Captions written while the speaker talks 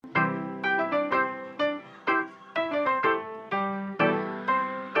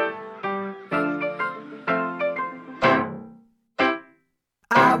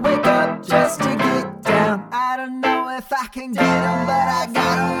up just to get down. I don't know if I can get them, but I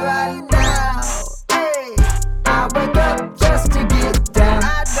got them right now. Hey, I wake up just to get down.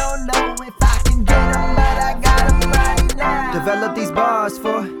 I don't know if I can get them, but I got them right now. Develop these bars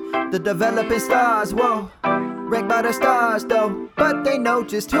for the developing stars, whoa. Ranked by the stars though, but they know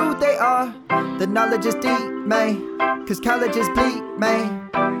just who they are. The knowledge is deep, man, cause college is bleak, man.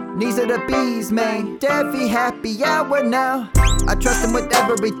 Knees are the bees, man. Devi happy hour now. I trust him with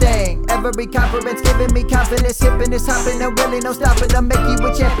everything. Every conference giving me confidence. Hipping is hopping and really no stopping. I'll make you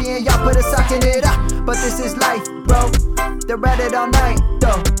a champion. Y'all put a sock in it up. But this is life, bro. They're at it all night,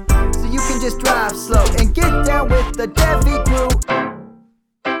 though. So you can just drive slow and get down with the Devi crew.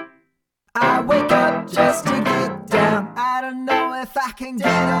 I wake up just to get down. I don't know if I can get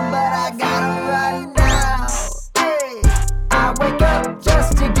them, but I got them right now. Hey, I wake up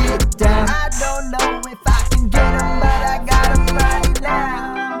just to get down. I don't know if I can get them, but I got them right now.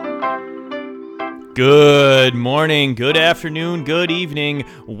 Good morning, good afternoon, good evening,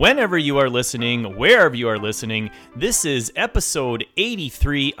 whenever you are listening, wherever you are listening. This is episode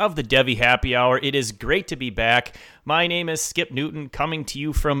 83 of the Devi Happy Hour. It is great to be back. My name is Skip Newton, coming to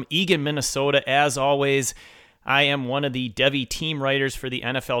you from Eagan, Minnesota. As always, I am one of the Devi team writers for the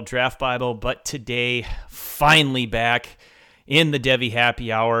NFL Draft Bible, but today, finally back in the Devi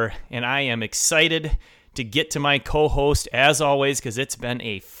Happy Hour, and I am excited to get to my co-host, as always, because it's been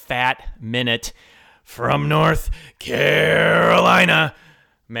a fat minute. From North Carolina,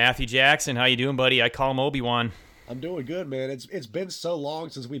 Matthew Jackson. How you doing, buddy? I call him Obi-Wan. I'm doing good, man. It's been so long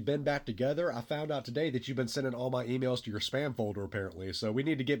since we've been back together. I found out today that you've been sending all my emails to your spam folder, apparently. So we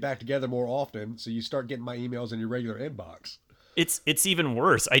need to get back together more often so you start getting my emails in your regular inbox. It's even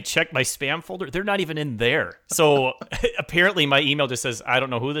worse. I checked my spam folder. They're not even in there. So apparently my email just says, I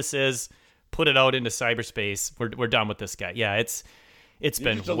don't know who this is. Put it out into cyberspace. We're done with this guy. Yeah, It's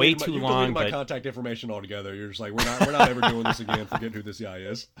been way too long. You've deleted my contact information altogether. You're just like, we're not ever doing this again. Forget who this guy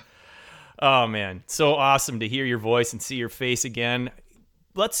is. Oh, man. So awesome to hear your voice and see your face again.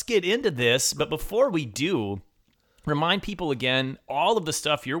 Let's get into this. But before we do, remind people again all of the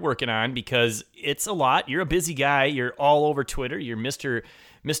stuff you're working on, because it's a lot. You're a busy guy. You're all over Twitter. You're Mr.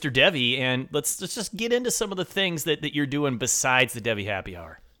 Devi. And let's just get into some of the things that you're doing besides the Devi Happy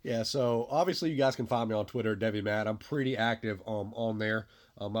Hour. Yeah, so obviously you guys can find me on Twitter, DeviMatt. I'm pretty active on there.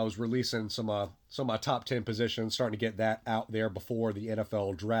 I was releasing some of my top 10 positions, starting to get that out there before the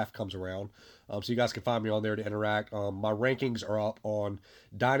NFL draft comes around. So you guys can find me on there to interact. My rankings are up on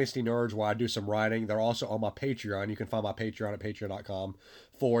Dynasty Nerds, where I do some writing. They're also on my Patreon. You can find my Patreon at patreon.com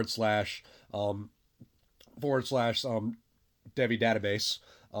 / Devi Database.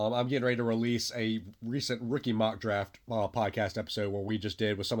 I'm getting ready to release a recent rookie mock draft podcast episode where we just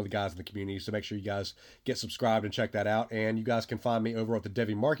did with some of the guys in the community. So make sure you guys get subscribed and check that out. And you guys can find me over at the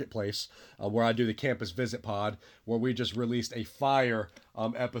Devi Marketplace, where I do the Campus Visit Pod, where we just released a fire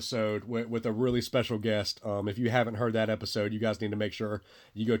episode with a really special guest. If you haven't heard that episode, you guys need to make sure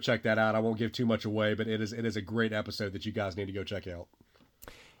you go check that out. I won't give too much away, but it is a great episode that you guys need to go check out.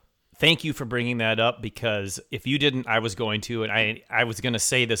 Thank you for bringing that up, because if you didn't, I was going to, and I was going to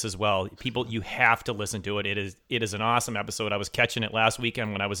say this as well. People, you have to listen to it. It is an awesome episode. I was catching it last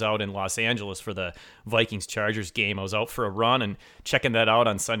weekend when I was out in Los Angeles for the Vikings-Chargers game. I was out for a run and checking that out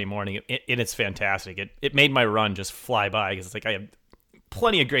on Sunday morning. It's fantastic. It made my run just fly by, because it's like I have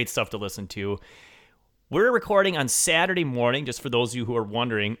plenty of great stuff to listen to. We're recording on Saturday morning, just for those of you who are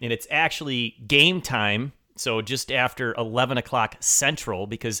wondering, and it's actually game time, so just after 11 o'clock Central,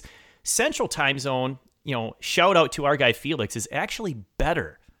 because Central time zone, shout out to our guy Felix, is actually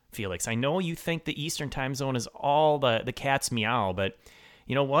better, Felix. I know you think the Eastern time zone is all the cat's meow, but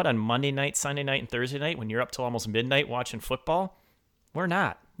you know what? On Monday night, Sunday night, and Thursday night, when you're up till almost midnight watching football, we're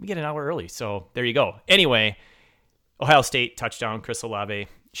not. We get an hour early, so there you go. Anyway, Ohio State touchdown, Chris Olave,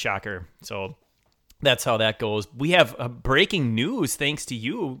 shocker. So that's how that goes. We have breaking news, thanks to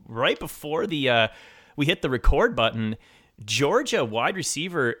you, right before we hit the record button. Georgia wide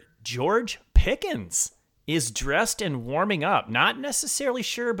receiver George Pickens is dressed and warming up. Not necessarily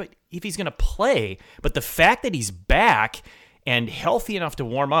sure but if he's going to play, but the fact that he's back and healthy enough to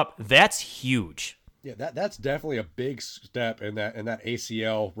warm up, that's huge. Yeah, that's definitely a big step in that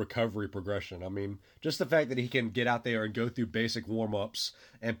ACL recovery progression. I mean, just the fact that he can get out there and go through basic warm-ups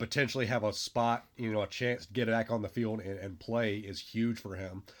and potentially have a spot, a chance to get back on the field and play is huge for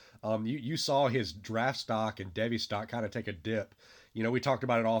him. You saw his draft stock and Devi stock kind of take a dip. We talked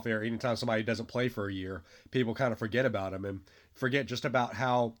about it off air. Anytime somebody doesn't play for a year, people kind of forget about him and forget just about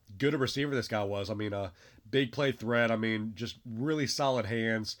how good a receiver this guy was. I mean, big play threat. I mean, just really solid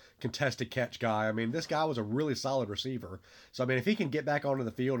hands, contested catch guy. I mean, this guy was a really solid receiver. So, I mean, if he can get back onto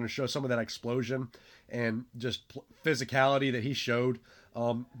the field and show some of that explosion and just physicality that he showed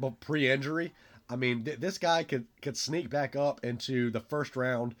pre-injury, I mean, this guy could sneak back up into the first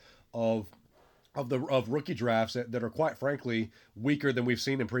round of rookie drafts that are, quite frankly, weaker than we've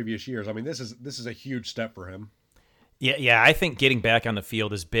seen in previous years. I mean, this is a huge step for him. Yeah, I think getting back on the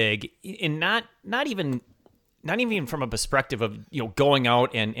field is big, and not even from a perspective of going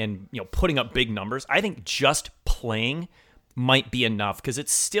out and putting up big numbers. I think just playing might be enough, because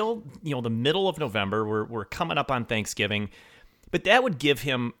it's still the middle of November. We're coming up on Thanksgiving, but that would give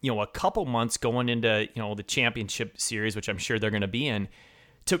him a couple months going into the championship series, which I'm sure they're going to be in,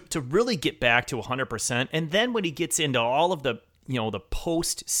 to really get back to 100%. And then when he gets into all of the the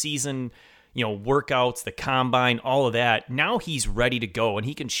post-season workouts, the combine, all of that, now he's ready to go and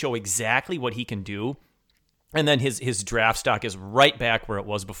he can show exactly what he can do. And then his draft stock is right back where it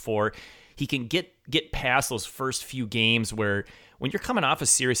was before. He can get past those first few games where, when you're coming off a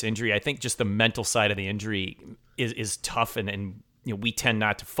serious injury, I think just the mental side of the injury is tough, and we tend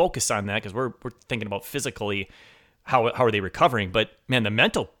not to focus on that because we're thinking about physically how are they recovering. But man, the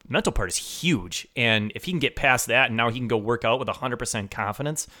mental part is huge, and if he can get past that and now he can go work out with 100%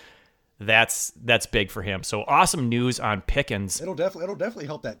 confidence, that's big for him. So awesome news on Pickens. It'll definitely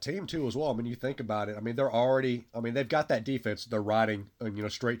help that team too as well. I mean, you think about it. I mean, they've got that defense. They're riding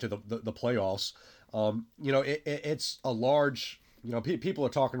straight to the playoffs. It's a large. People are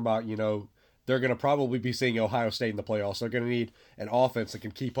talking about they're going to probably be seeing Ohio State in the playoffs. They're going to need an offense that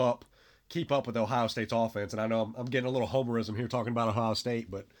can keep up with Ohio State's offense. And I know I'm getting a little homerism here talking about Ohio State,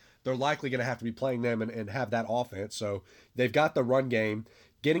 but they're likely going to have to be playing them and have that offense. So they've got the run game.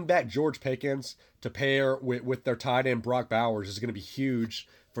 Getting back George Pickens to pair with their tight end Brock Bowers is going to be huge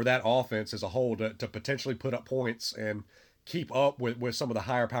for that offense as a whole to potentially put up points and keep up with some of the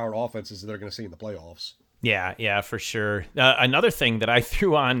higher powered offenses that they're going to see in the playoffs. Yeah, for sure. Another thing that I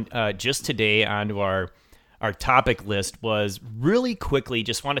threw on just today onto our topic list was really quickly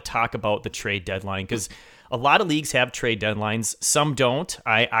just want to talk about the trade deadline, because a lot of leagues have trade deadlines. Some don't.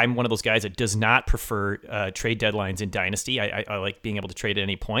 I'm one of those guys that does not prefer trade deadlines in Dynasty. I like being able to trade at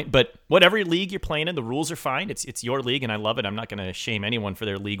any point. But whatever league you're playing in, the rules are fine. It's your league, and I love it. I'm not going to shame anyone for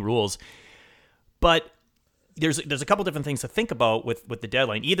their league rules. But there's a couple different things to think about with the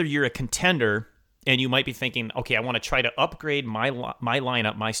deadline. Either you're a contender, and you might be thinking, okay, I want to try to upgrade my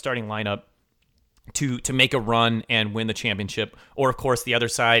lineup, my starting lineup, to make a run and win the championship. Or, of course, the other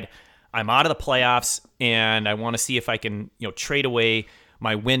side, I'm out of the playoffs, and I want to see if I can, trade away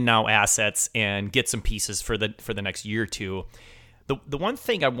my win now assets and get some pieces for the next year or two. The one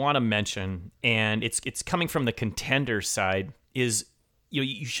thing I want to mention, and it's coming from the contender side, is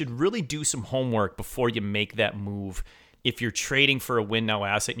you should really do some homework before you make that move. If you're trading for a win now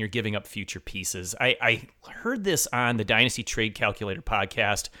asset and you're giving up future pieces, I heard this on the Dynasty Trade Calculator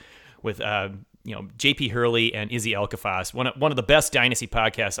podcast with JP Hurley and Izzy Elkafas, one of the best Dynasty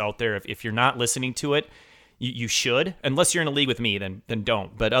podcasts out there. If you're not listening to it, you should. Unless you're in a league with me, then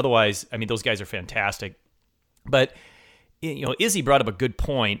don't. But otherwise, I mean, those guys are fantastic. But Izzy brought up a good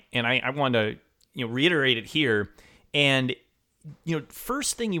point, and I want to reiterate it here. And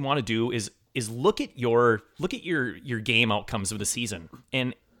first thing you want to do is look at your game outcomes of the season,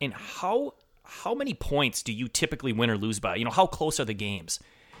 and how many points do you typically win or lose by? How close are the games?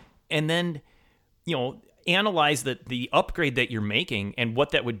 And then analyze the upgrade that you're making and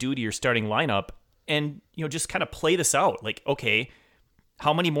what that would do to your starting lineup, and just kind of play this out. Like, okay,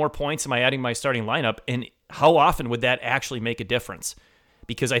 how many more points am I adding to my starting lineup, and how often would that actually make a difference?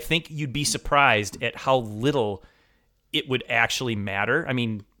 Because I think you'd be surprised at how little it would actually matter. I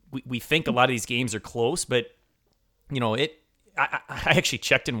mean, we think a lot of these games are close, but I actually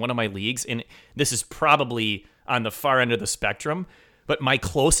checked in one of my leagues, and this is probably on the far end of the spectrum, but my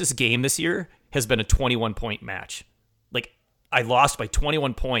closest game this year has been a 21-point match. Like, I lost by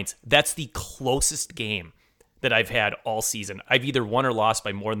 21 points. That's the closest game that I've had all season. I've either won or lost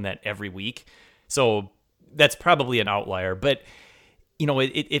by more than that every week. So that's probably an outlier. But,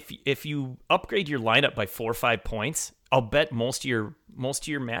 if you upgrade your lineup by 4 or 5 points, I'll bet most of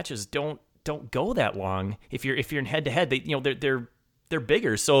your matches don't go that long. If you're in head-to-head, they're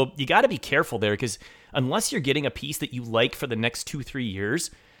bigger. So you got to be careful there, because unless you're getting a piece that you like for the next 2-3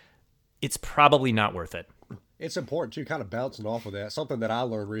 years, it's probably not worth it. It's important too, kind of bouncing off of that. Something that I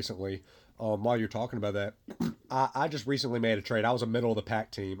learned recently, while you're talking about that, I just recently made a trade. I was a middle of the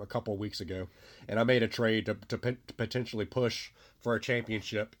pack team a couple of weeks ago, and I made a trade to potentially push for a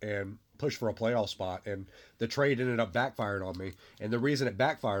championship and push for a playoff spot. And the trade ended up backfiring on me. And the reason it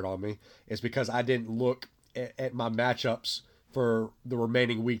backfired on me is because I didn't look at my matchups for the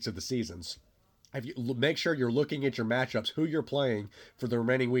remaining weeks of the seasons. If you make sure you're looking at your matchups, who you're playing for the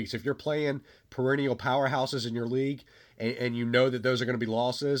remaining weeks. If you're playing perennial powerhouses in your league, and you know that those are going to be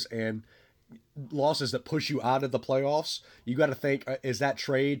losses and losses that push you out of the playoffs, you got to think, is that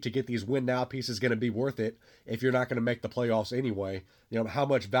trade to get these win now pieces going to be worth it if you're not going to make the playoffs anyway? How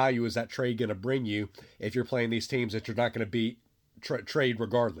much value is that trade going to bring you if you're playing these teams that you're not going to beat trade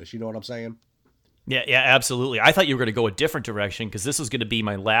regardless? You know what I'm saying? Yeah, absolutely. I thought you were going to go a different direction because this was going to be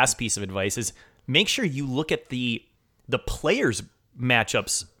my last piece of advice is make sure you look at the players'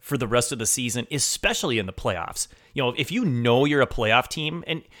 matchups for the rest of the season, especially in the playoffs. If you know you're a playoff team,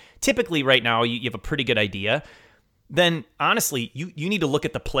 and typically right now you have a pretty good idea, then honestly, you need to look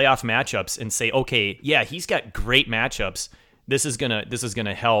at the playoff matchups and say, okay, yeah, he's got great matchups. This is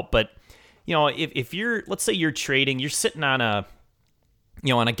gonna help. But if you're, let's say you're trading, you're sitting on a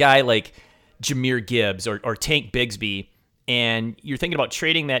guy like Jahmyr Gibbs or Tank Bigsby, and you're thinking about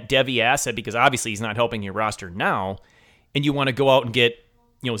trading that Devy asset because obviously he's not helping your roster now, and you want to go out and get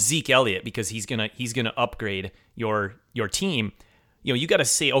Zeke Elliott because he's gonna upgrade your team. You got to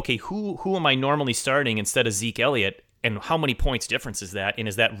say, okay, who am I normally starting instead of Zeke Elliott, and how many points difference is that, and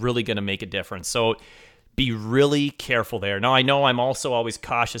is that really going to make a difference? So be really careful there. Now I know I'm also always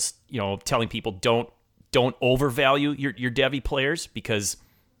cautious, telling people don't overvalue your Devy players because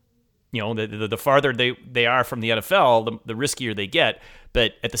the farther they are from the NFL, the riskier they get.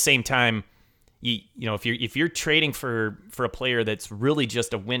 But at the same time, if you're trading for a player that's really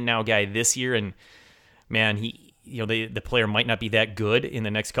just a win now guy this year, and man, the player might not be that good in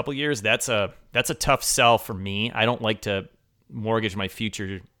the next couple of years, that's a tough sell for me. I don't like to mortgage my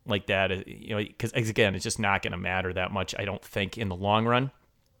future like that, because again, it's just not going to matter that much, I don't think, in the long run.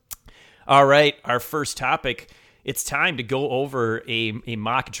 All right, our first topic. It's time to go over a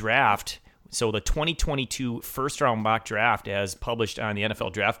mock draft. So the 2022 first-round mock draft, as published on the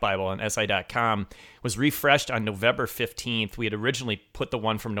NFL Draft Bible on SI.com, was refreshed on November 15th. We had originally put the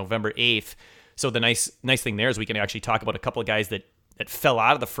one from November 8th. So the nice thing there is we can actually talk about a couple of guys that fell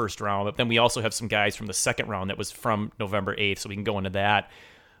out of the first round, but then we also have some guys from the second round that was from November 8th, so we can go into that.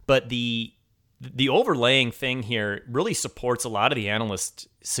 But the overlaying thing here really supports a lot of the analysts'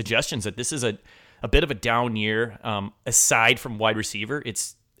 suggestions that this is a bit of a down year, aside from wide receiver.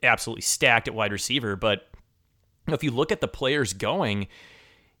 It's absolutely stacked at wide receiver, but if you look at the players going,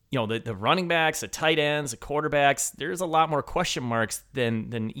 the running backs, the tight ends, the quarterbacks, there's a lot more question marks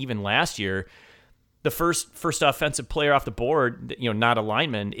than even last year. The first offensive player off the board, not a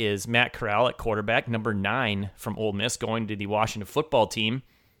lineman, is Matt Corral at quarterback, number 9 from Ole Miss, going to the Washington football team.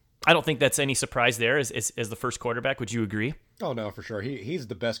 I don't think that's any surprise there as the first quarterback. Would you agree? Oh, no, for sure. He's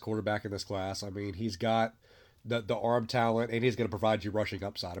the best quarterback in this class. I mean, he's got the arm talent, and he's going to provide you rushing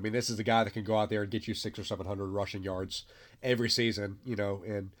upside. I mean, this is the guy that can go out there and get you 600 or 700 rushing yards every season,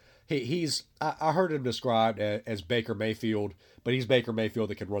 and I heard him described as Baker Mayfield, but he's Baker Mayfield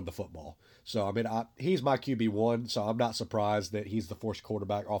that can run the football. So, I mean, he's my QB1, so I'm not surprised that he's the first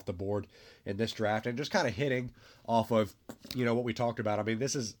quarterback off the board in this draft. And just kind of hitting off of, what we talked about. I mean,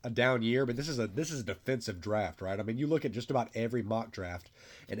 this is a down year, but this is a defensive draft, right? I mean, you look at just about every mock draft,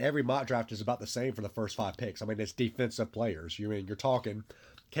 and every mock draft is about the same for the first 5 picks. I mean, it's defensive players. You're talking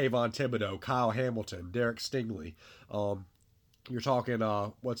Kayvon Thibodeau, Kyle Hamilton, Derek Stingley. You're talking,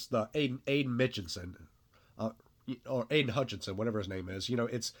 what's the Aiden Mitchinson, or Aiden Hutchinson, whatever his name is.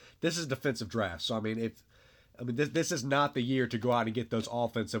 This is defensive draft. So, I mean, this is not the year to go out and get those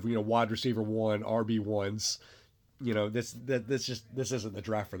offensive, wide receiver 1, RB1s. This isn't the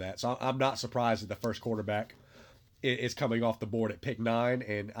draft for that. So I'm not surprised that the first quarterback is coming off the board at pick 9,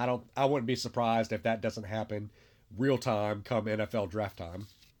 and I wouldn't be surprised if that doesn't happen real time come NFL draft time.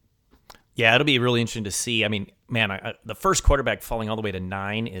 Yeah, it'll be really interesting to see. I mean, man, the first quarterback falling all the way to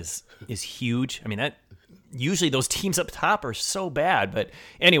 9 is huge. I mean, that usually those teams up top are so bad. But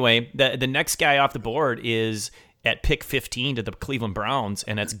anyway, the next guy off the board is at pick 15 to the Cleveland Browns,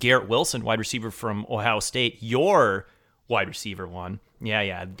 and that's Garrett Wilson, wide receiver from Ohio State. Your wide receiver one.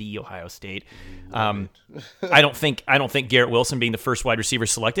 Yeah, the Ohio State. I don't think Garrett Wilson being the first wide receiver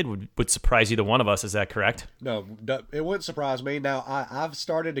selected would surprise either one of us. Is that correct? No, it wouldn't surprise me. Now, I've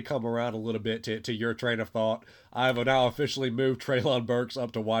started to come around a little bit to your train of thought. I've now officially moved Treylon Burks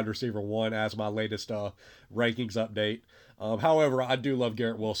up to wide receiver 1 as my latest rankings update. However, I do love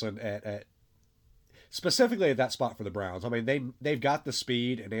Garrett Wilson at specifically at that spot for the Browns. I mean, they've got the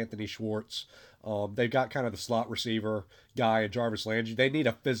speed and Anthony Schwartz. They've got kind of the slot receiver guy and Jarvis Landry. They need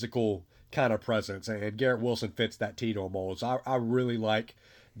a physical kind of presence, and Garrett Wilson fits that Tito mold. So I really like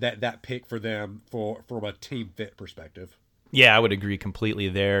that pick for them from a team fit perspective. Yeah, I would agree completely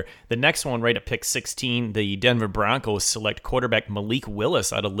there. The next one, right at pick 16, the Denver Broncos select quarterback Malik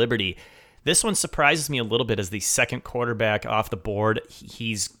Willis out of Liberty. This one surprises me a little bit as the second quarterback off the board.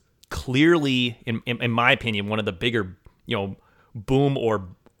 He's clearly, in my opinion, one of the bigger, boom or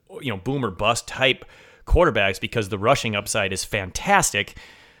bust type quarterbacks because the rushing upside is fantastic.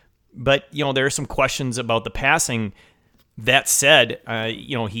 But, there are some questions about the passing. That said,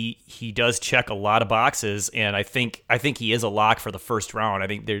 he does check a lot of boxes, and I think he is a lock for the first round. I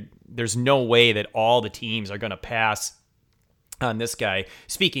think there's no way that all the teams are going to pass on this guy.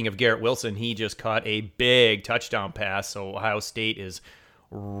 Speaking of Garrett Wilson, he just caught a big touchdown pass, so Ohio State is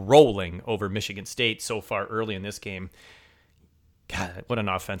rolling over Michigan State so far early in this game. God, what an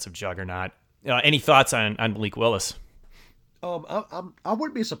offensive juggernaut. Any thoughts on Malik Willis? I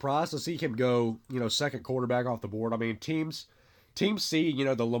wouldn't be surprised to see him go, second quarterback off the board. I mean, teams see,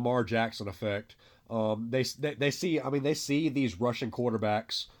 the Lamar Jackson effect. They see these rushing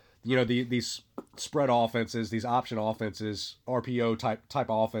quarterbacks, these spread offenses, these option offenses, RPO type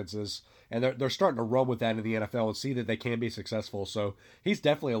offenses, and they're starting to run with that in the NFL and see that they can be successful. So he's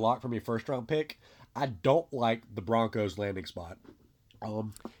definitely a lock for me, first round pick. I don't like the Broncos landing spot.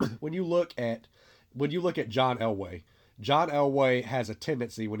 When you look at John Elway. John Elway has a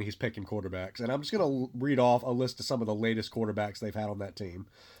tendency when he's picking quarterbacks, and I'm just going to read off a list of some of the latest quarterbacks they've had on that team.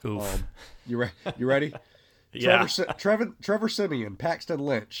 Oof. You ready? Yeah. Trevor Siemian, Paxton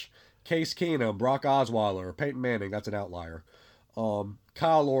Lynch, Case Keenum, Brock Osweiler, Peyton Manning. That's an outlier.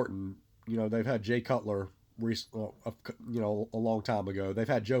 Kyle Orton. They've had Jay Cutler, a long time ago. They've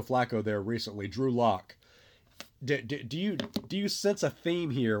had Joe Flacco there recently. Drew Lock. Do you sense a theme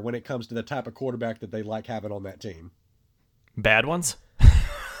here when it comes to the type of quarterback that they like having on that team? Bad ones?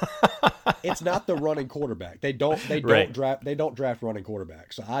 It's not the running quarterback. They don't Right. draft running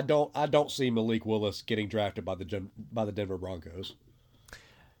quarterbacks. So I don't see Malik Willis getting drafted by the Denver Broncos.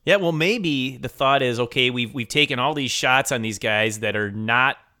 Yeah, well, maybe the thought is, okay, we've taken all these shots on these guys that are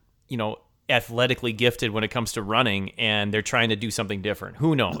not, athletically gifted when it comes to running, and they're trying to do something different.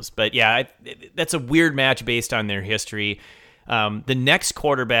 Who knows? But yeah, that's a weird match based on their history. The next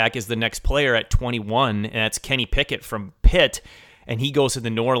quarterback is the next player at 21, and that's Kenny Pickett from Pitt, and he goes to the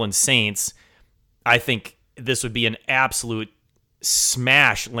New Orleans Saints. I think this would be an absolute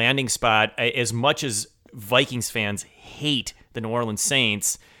smash landing spot. As much as Vikings fans hate the New Orleans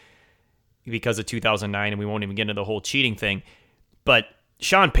Saints because of 2009, and we won't even get into the whole cheating thing, but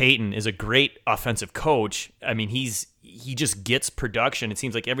Sean Payton is a great offensive coach. I mean, he just gets production. It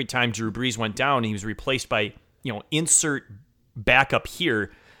seems like every time Drew Brees went down, he was replaced by, insert backup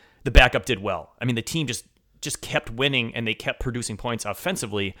here, the backup did well. I mean, the team just kept winning, and they kept producing points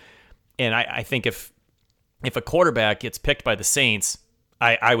offensively. And I think if a quarterback gets picked by the Saints,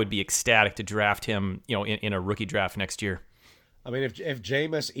 I would be ecstatic to draft him, in a rookie draft next year. I mean, if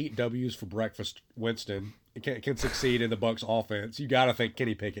Jameis eat W's for breakfast, Winston can succeed in the Bucs offense, you got to think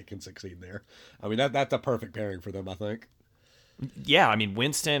Kenny Pickett can succeed there. I mean, that's a perfect pairing for them, I think. Yeah, I mean,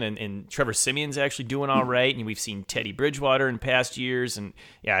 Winston and Trevor Siemian's actually doing all right, and we've seen Teddy Bridgewater in past years, and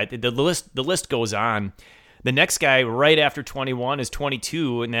yeah, the list goes on. The next guy right after 21 is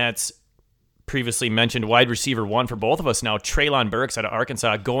 22, and that's previously mentioned wide receiver 1 for both of us now, Treylon Burks out of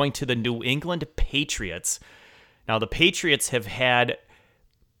Arkansas, going to the New England Patriots. Now, the Patriots have had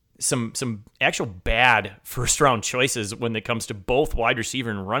some actual bad first-round choices when it comes to both wide receiver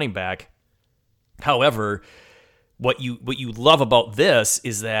and running back. However, what you love about this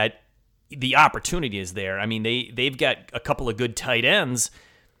is that the opportunity is there. I mean, they've got a couple of good tight ends,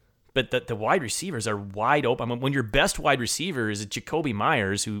 but the wide receivers are wide open. I mean, when your best wide receiver is Jacoby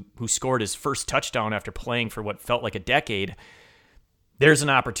Myers, who scored his first touchdown after playing for what felt like a decade, there's an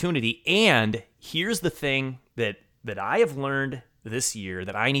opportunity. And here's the thing that I have learned this year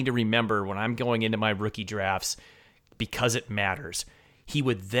that I need to remember when I'm going into my rookie drafts, because it matters. He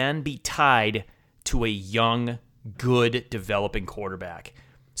would then be tied to a young, good, developing quarterback.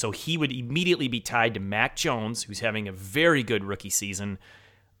 So he would immediately be tied to Mac Jones, who's having a very good rookie season.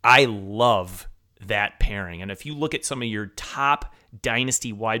 I love that pairing. And if you look at some of your top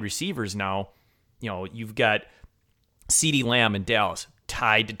dynasty wide receivers now, you've got CeeDee Lamb in Dallas,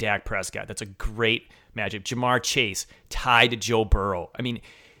 tied to Dak Prescott. That's a great matchup. Jamar Chase, tied to Joe Burrow. I mean,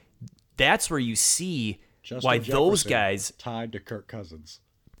 that's where you see Justin why Jefferson those guys tied to Kirk Cousins.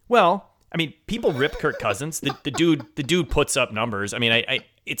 Well, I mean, people rip Kirk Cousins. The dude puts up numbers. I mean,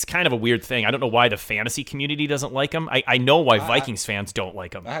 it's kind of a weird thing. I don't know why the fantasy community doesn't like him. I know why Vikings fans don't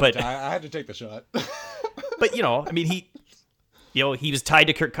like him. I had to take the shot. But, I mean, he was tied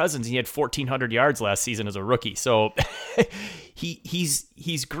to Kirk Cousins. He had 1,400 yards last season as a rookie. So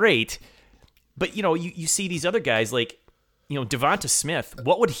he's great. But, you see these other guys like, Devonta Smith.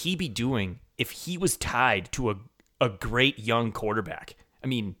 What would he be doing if he was tied to a great young quarterback? I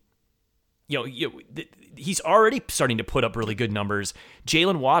mean, he's already starting to put up really good numbers.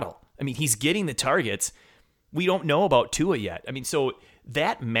 Jalen Waddle. I mean, he's getting the targets. We don't know about Tua yet. I mean, so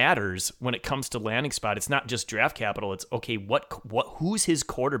that matters when it comes to landing spot. It's not just draft capital. It's okay. Who's his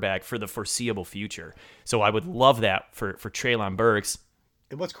quarterback for the foreseeable future? So I would love that for Treylon Burks.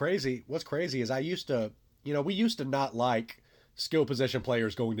 And what's crazy is we used to not like skill position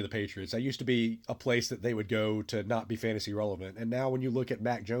players going to the Patriots. That used to be a place that they would go to not be fantasy relevant. And now when you look at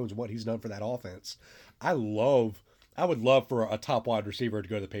Mac Jones and what he's done for that offense, I would love for a top wide receiver to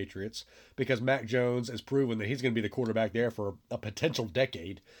go to the Patriots, because Mac Jones has proven that he's going to be the quarterback there for a potential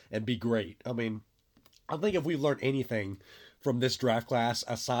decade and be great. I mean, I think if we've learned anything from this draft class,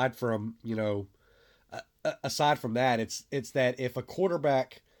 aside from that, it's that if a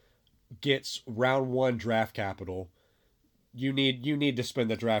quarterback gets round one draft capital, you need to spend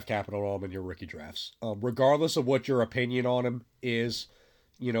the draft capital on him in your rookie drafts, regardless of what your opinion on him is.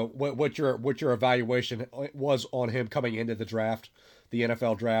 What your evaluation was on him coming into the draft, the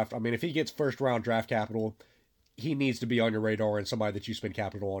NFL draft. I mean, if he gets first round draft capital, he needs to be on your radar and somebody that you spend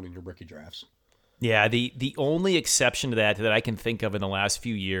capital on in your rookie drafts. Yeah, the only exception to that I can think of in the last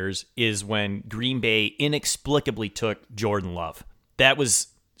few years is when Green Bay inexplicably took Jordan Love. That was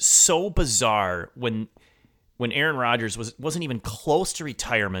so bizarre when Aaron Rodgers wasn't even close to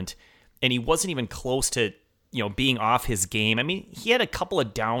retirement, and he wasn't even close to being off his game. I mean, he had a couple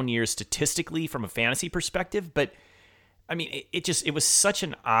of down years statistically from a fantasy perspective, but I mean, it was such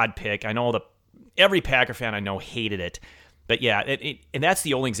an odd pick. I know every Packer fan I know hated it, but yeah, and that's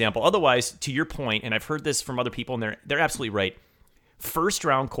the only example. Otherwise, to your point, and I've heard this from other people, and they're absolutely right. First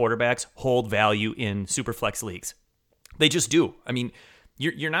round quarterbacks hold value in Superflex leagues. They just do. I mean,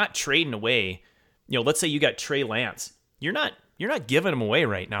 you're not trading away. Let's say you got Trey Lance. You're not giving him away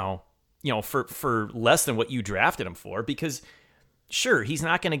right now, for less than what you drafted him for, because sure, he's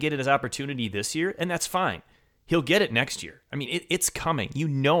not going to get his opportunity this year, and that's fine. He'll get it next year. I mean, it's coming.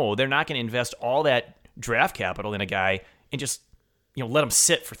 They're not going to invest all that draft capital in a guy and just, let him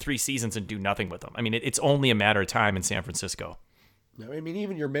sit for 3 seasons and do nothing with him. I mean, it's only a matter of time in San Francisco. I mean,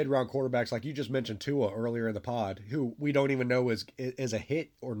 even your mid-round quarterbacks, like you just mentioned Tua earlier in the pod, who we don't even know is a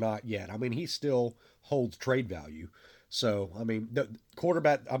hit or not yet. I mean, he still holds trade value. So, I mean, the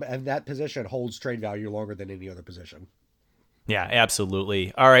quarterback and that position holds trade value longer than any other position. Yeah,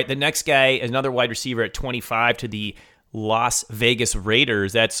 absolutely. All right, the next guy, another wide receiver at 25 to the Las Vegas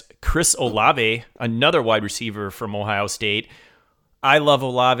Raiders. That's Chris Olave, another wide receiver from Ohio State. I love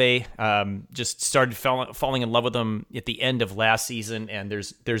Olave. Just started falling in love with him at the end of last season, and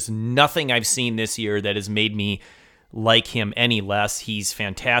there's nothing I've seen this year that has made me like him any less. He's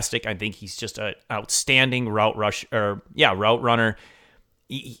fantastic. I think he's just an outstanding route runner.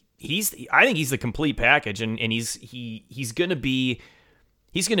 I think he's the complete package, and he's gonna be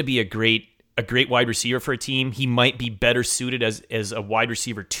a great wide receiver for a team. He might be better suited as a wide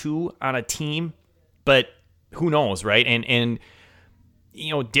receiver 2 on a team, but who knows, right? And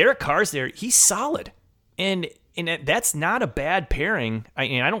Derek Carr's there. He's solid, and that's not a bad pairing.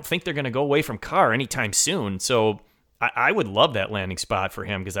 I don't think they're going to go away from Carr anytime soon. So I would love that landing spot for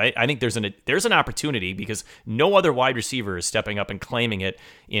him, because I think there's an opportunity, because no other wide receiver is stepping up and claiming it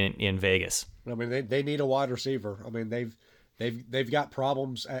in Vegas. I mean, they need a wide receiver. I mean, they've got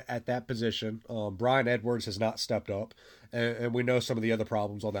problems at that position. Brian Edwards has not stepped up, and we know some of the other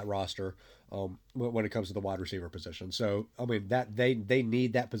problems on that roster when it comes to the wide receiver position. So, I mean, that they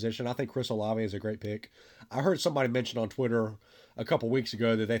need that position. I think Chris Olave is a great pick. I heard somebody mention on Twitter a couple weeks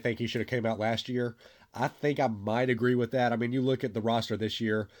ago that they think he should have came out last year. I think I might agree with that. I mean, you look at the roster this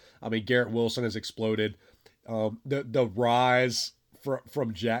year. I mean, Garrett Wilson has exploded. The rise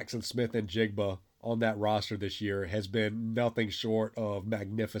from Jackson Smith and Jigba on that roster this year has been nothing short of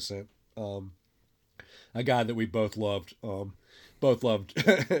magnificent. A guy that we both loved. I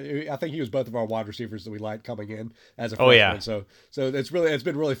think he was both of our wide receivers that we liked coming in as a freshman. Oh, yeah. So it's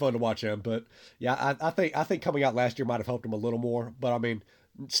been really fun to watch him. But yeah, I think coming out last year might have helped him a little more. But I mean,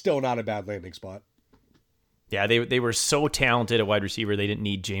 still not a bad landing spot. Yeah, they were so talented at wide receiver, they didn't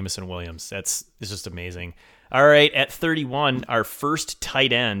need Jameson Williams. It's just amazing. All right, at 31, our first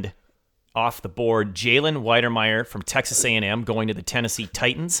tight end off the board, Jalen Weidermeyer from Texas A&M going to the Tennessee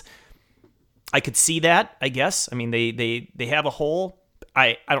Titans. I could see that, I guess. I mean, they have a hole.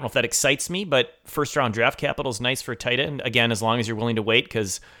 I don't know if that excites me, but first round draft capital is nice for a tight end. Again, as long as you're willing to wait,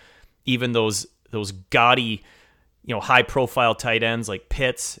 because even those gaudy, high profile tight ends like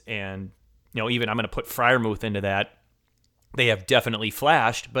Pitts and, even I'm going to put Freiermuth into that. They have definitely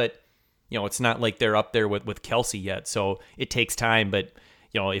flashed, but it's not like they're up there with Kelsey yet. So it takes time, but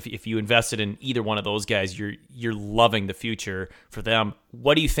if you invested in either one of those guys, you're loving the future for them.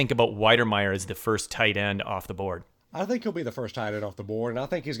 What do you think about Weidermeyer as the first tight end off the board? I think he'll be the first tight end off the board, and I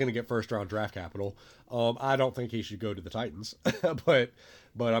think he's going to get first-round draft capital. I don't think he should go to the Titans, but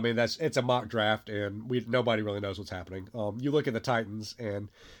I mean it's a mock draft, and nobody really knows what's happening. You look at the Titans, and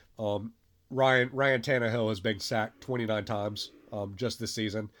Ryan Tannehill has been sacked 29 times just this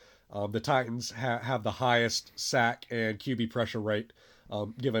season. The Titans have the highest sack and QB pressure rate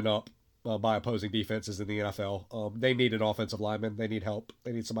given up by opposing defenses in the NFL. They need an offensive lineman. They need help.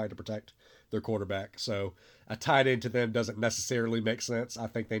 They need somebody to protect their quarterback. So a tight end to them doesn't necessarily make sense. I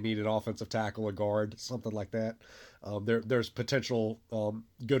think they need an offensive tackle, a guard, something like that. There's potential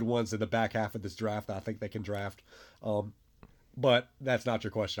good ones in the back half of this draft that I think they can draft. But that's not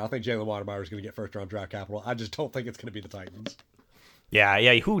your question. I think Jalen Weidermeyer is going to get first-round draft capital. I just don't think it's going to be the Titans.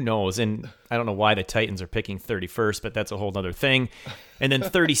 Yeah, who knows? And I don't know why the Titans are picking 31st, but that's a whole other thing. And then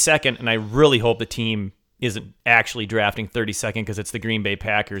 32nd, and I really hope the team isn't actually drafting 32nd because it's the Green Bay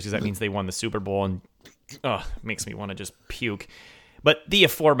Packers, because that means they won the Super Bowl, and makes me want to just puke. But the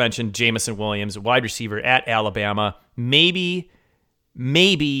aforementioned Jameson Williams, wide receiver at Alabama, maybe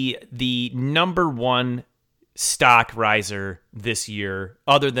the number one stock riser this year,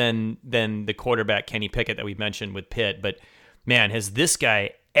 other than the quarterback Kenny Pickett that we mentioned with Pitt. But man, has this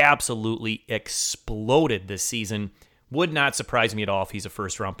guy absolutely exploded this season. Would not surprise me at all if he's a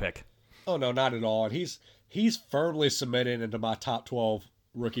first-round pick. Oh, no, not at all. And he's firmly cemented into my top 12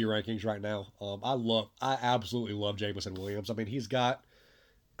 rookie rankings right now. I absolutely love Jameson Williams. I mean, he's got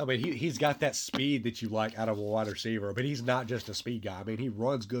that speed that you like out of a wide receiver, but he's not just a speed guy. I mean, he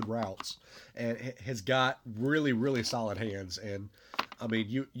runs good routes and has got really, really solid hands. And I mean,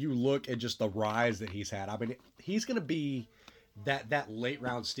 you look at just the rise that he's had. I mean, he's going to be that late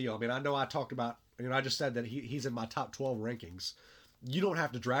round steal. I mean, I know I talked about, I just said that he's in my top 12 rankings. You don't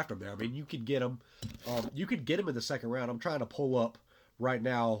have to draft him there. I mean, you could get him. You could get him in the second round. I'm trying to pull up right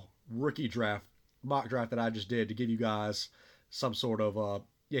now rookie draft, mock draft that I just did to give you guys some sort of.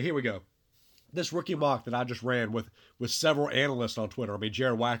 Here we go. This rookie mock that I just ran with several analysts on Twitter. I mean,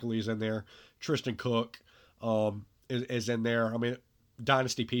 Jared Wackley's in there. Tristan Cook is in there. I mean,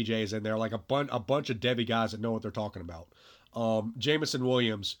 Dynasty PJ is in there. Like a bunch of Debbie guys that know what they're talking about. Jameson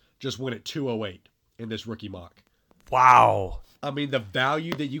Williams just went at 208 in this rookie mock. Wow. I mean, the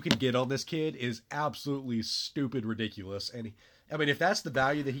value that you can get on this kid is absolutely stupid ridiculous. And if that's the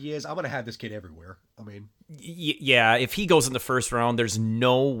value that he is, I'm going to have this kid everywhere. I mean, yeah, if he goes in the first round, there's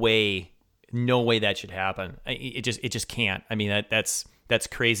no way that should happen. It just can't. I mean, that's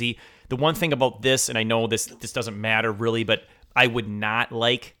crazy. The one thing about this, and I know this doesn't matter really, but I would not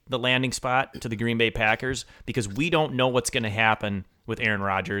like the landing spot to the Green Bay Packers, because we don't know what's going to happen with Aaron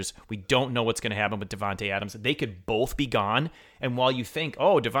Rodgers. We don't know what's going to happen with Davante Adams. They could both be gone. And while you think,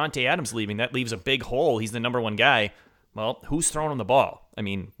 Davante Adams leaving, that leaves a big hole. He's the number one guy. Well, who's throwing him the ball? I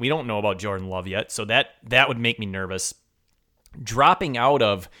mean, we don't know about Jordan Love yet, so that would make me nervous. Dropping out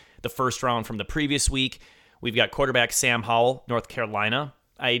of the first round from the previous week, we've got quarterback Sam Howell, North Carolina.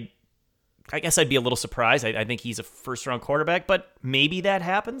 I guess I'd be a little surprised. I think he's a first-round quarterback, but maybe that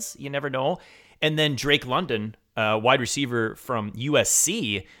happens. You never know. And then Drake London, wide receiver from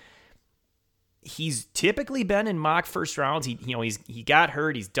USC. He's typically been in mock first rounds. He got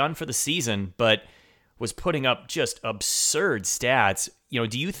hurt. He's done for the season, but was putting up just absurd stats.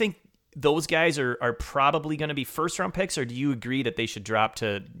 Do you think those guys are probably going to be first-round picks, or do you agree that they should drop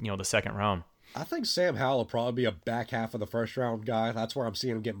to the second round? I think Sam Howell will probably be a back half of the first-round guy. That's where I'm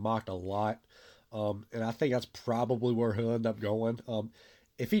seeing him get mocked a lot. And I think that's probably where he'll end up going.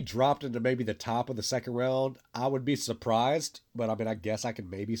 If he dropped into maybe the top of the second round, I would be surprised. But, I guess I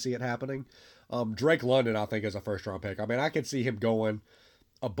could maybe see it happening. Drake London, I think, is a first-round pick. I could see him going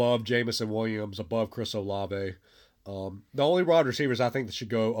above Jameson Williams, above Chris Olave. The only wide receivers I think that should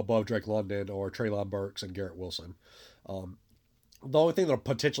go above Drake London are Treylon Burks and Garrett Wilson. The only thing that'll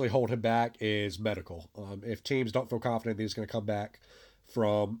potentially hold him back is medical. If teams don't feel confident that he's going to come back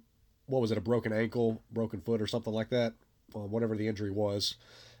from, a broken ankle, broken foot, or something like that, whatever the injury was,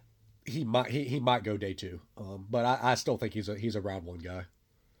 he might go day two. But I still think he's a round one guy.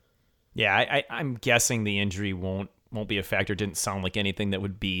 Yeah, I'm guessing the injury won't be a factor. It didn't sound like anything that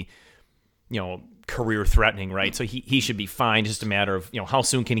would be, career threatening, right? So he should be fine. Just a matter of, how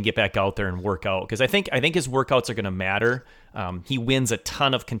soon can he get back out there and work out? Because I think his workouts are going to matter. He wins a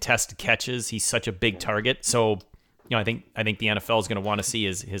ton of contested catches. He's such a big target. So, I think the NFL is going to want to see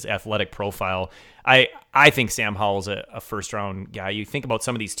his athletic profile. I think Sam Howell's a first round guy. You think about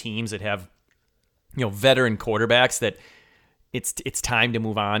some of these teams that have, veteran quarterbacks that it's time to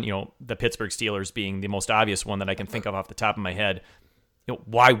move on. The Pittsburgh Steelers being the most obvious one that I can think of off the top of my head.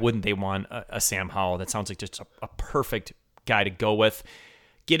 Why wouldn't they want a Sam Howell? That sounds like just a perfect guy to go with.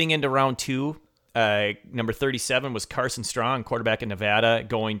 Getting into round 2, number 37 was Carson Strong, quarterback in Nevada,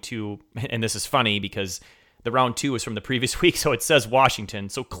 going to, and this is funny because the round 2 was from the previous week, so it says Washington.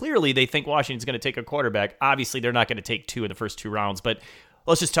 So clearly they think Washington's going to take a quarterback. Obviously, they're not going to take 2 in the first 2 rounds, but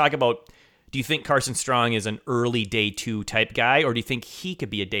let's just talk about, do you think Carson Strong is an early day 2 type guy, or do you think he could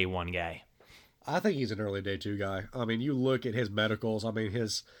be a day 1 guy? I think he's an early day 2 guy. I mean, you look at his medicals. I mean,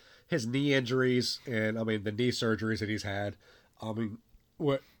 his knee injuries and the knee surgeries that he's had.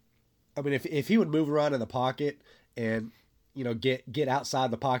 If he would move around in the pocket and get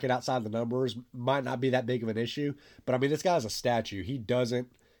outside the pocket, outside the numbers, might not be that big of an issue. But this guy's a statue. He doesn't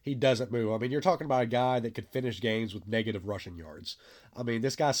move. You're talking about a guy that could finish games with negative rushing yards.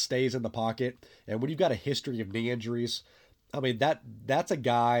 This guy stays in the pocket, and when you've got a history of knee injuries, that's a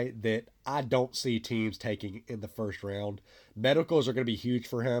guy that I don't see teams taking in the first round. Medicals are going to be huge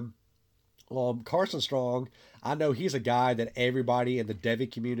for him. Carson Strong, I know he's a guy that everybody in the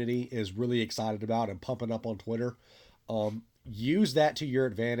Devy community is really excited about and pumping up on Twitter. Use that to your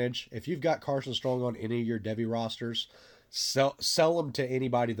advantage. If you've got Carson Strong on any of your Devy rosters, sell him to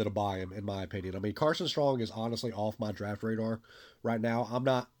anybody that'll buy him, in my opinion. Carson Strong is honestly off my draft radar right now.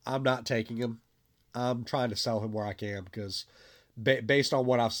 I'm not taking him. I'm trying to sell him where I can because based on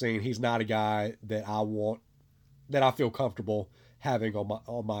what I've seen, he's not a guy that I feel comfortable having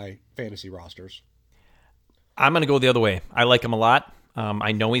on my fantasy rosters. I'm going to go the other way. I like him a lot.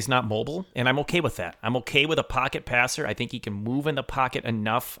 I know he's not mobile, and I'm okay with that. I'm okay with a pocket passer. I think he can move in the pocket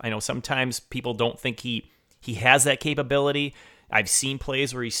enough. I know sometimes people don't think he has that capability. I've seen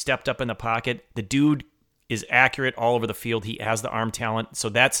plays where he stepped up in the pocket. The dude is accurate all over the field. He has the arm talent. So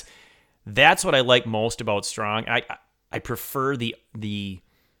that's what I like most about Strong. I prefer the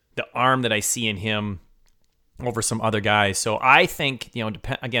arm that I see in him over some other guys. So I think,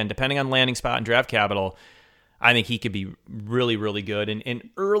 depending on landing spot and draft capital, I think he could be really, really good. And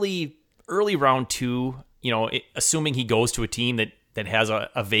early round 2, assuming he goes to a team that has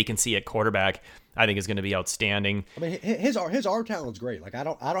a vacancy at quarterback, I think is going to be outstanding. His arm talent's great. I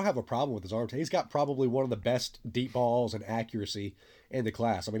don't have a problem with his arm talent. He's got probably one of the best deep balls and accuracy in the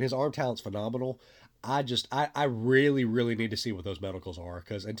class. His arm talent's phenomenal. I really, really need to see what those medicals are,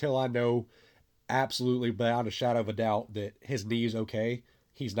 because until I know absolutely beyond a shadow of a doubt that his knee's okay,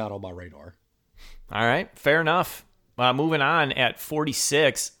 he's not on my radar. All right, fair enough. Moving on, at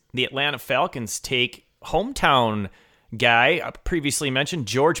 46, the Atlanta Falcons take hometown guy, previously mentioned,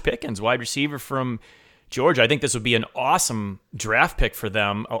 George Pickens, wide receiver from Georgia. I think this would be an awesome draft pick for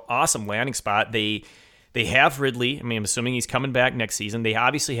them, an awesome landing spot. They have Ridley. I'm assuming he's coming back next season. They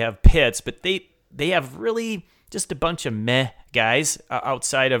obviously have Pitts, but they have really just a bunch of meh guys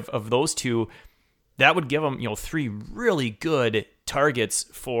outside of those two. That would give them, 3 really good targets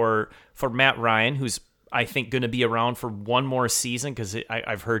for Matt Ryan, who's, I think, going to be around for one more season, because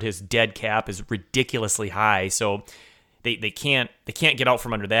I've heard his dead cap is ridiculously high. So they can't get out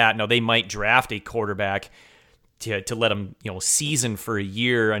from under that. Now, they might draft a quarterback to let him season for a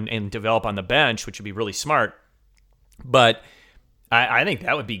year and develop on the bench, which would be really smart. But I think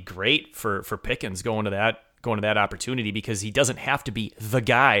that would be great for Pickens going to that opportunity, because he doesn't have to be the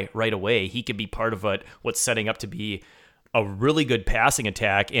guy right away. He could be part of what's setting up to be a really good passing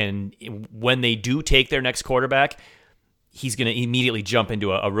attack. And when they do take their next quarterback, he's going to immediately jump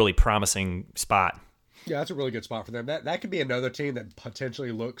into a really promising spot. Yeah, that's a really good spot for them. That could be another team that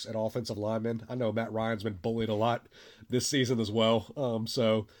potentially looks at offensive linemen. I know Matt Ryan's been bullied a lot this season as well.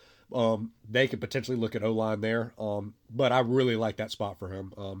 So they could potentially look at O-line there. But I really like that spot for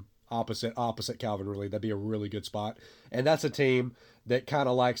him. Opposite Calvin Ridley. That'd be a really good spot. And that's a team that kind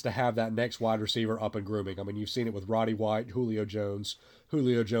of likes to have that next wide receiver up and grooming. You've seen it with Roddy White, Julio Jones,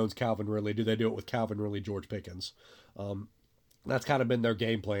 Calvin Ridley. Do they do it with Calvin Ridley, George Pickens? That's kind of been their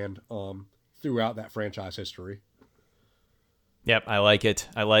game plan throughout that franchise history. Yep, I like it.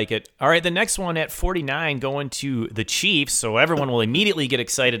 All right, the next one at 49, going to the Chiefs, so everyone will immediately get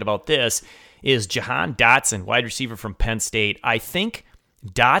excited about this, is Jahan Dotson, wide receiver from Penn State. I think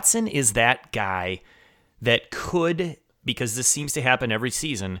Dotson is that guy that could, because this seems to happen every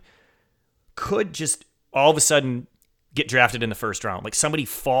season, could just all of a sudden get drafted in the first round. Like somebody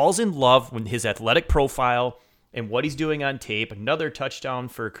falls in love with his athletic profile and what he's doing on tape. Another touchdown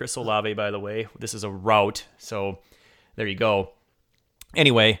for Chris Olave, by the way. This is a route, so there you go.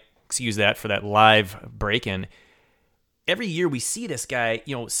 Anyway, excuse that for that live break-in. Every year we see this guy,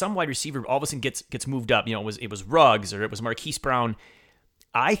 some wide receiver all of a sudden gets moved up. It was Ruggs or it was Marquise Brown.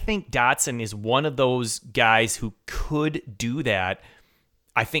 I think Dotson is one of those guys who could do that.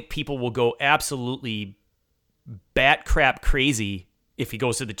 I think people will go absolutely bat crap crazy if he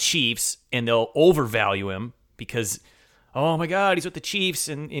goes to the Chiefs, and they'll overvalue him because, oh my God, he's with the Chiefs,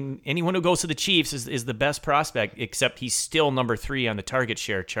 and anyone who goes to the Chiefs is the best prospect, except he's still number 3 on the target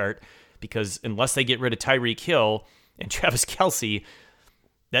share chart, because unless they get rid of Tyreek Hill and Travis Kelce,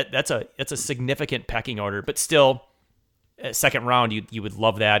 that's a significant pecking order. But still, second round, you would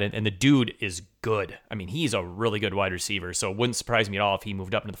love that, and the dude is good. I mean, he's a really good wide receiver, so it wouldn't surprise me at all if he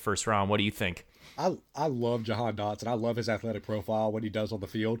moved up into the first round. What do you think? I love Jahan Dotson. I love his athletic profile, what he does on the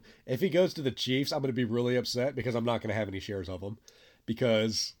field. If he goes to the Chiefs, I'm going to be really upset because I'm not going to have any shares of him.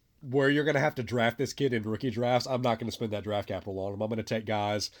 Because where you're going to have to draft this kid in rookie drafts, I'm not going to spend that draft capital on him. I'm going to take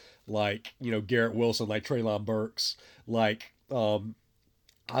guys like, Garrett Wilson, like Treylon Burks, like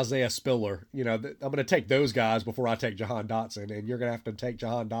Isaiah Spiller. I'm going to take those guys before I take Jahan Dotson, and you're going to have to take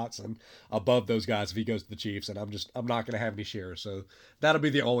Jahan Dotson above those guys if he goes to the Chiefs, and I'm not going to have any shares. So that'll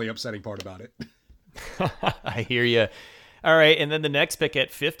be the only upsetting part about it. I hear you. All right, and then the next pick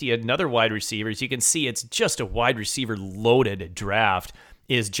at 50, another wide receiver. As you can see, it's just a wide receiver loaded draft,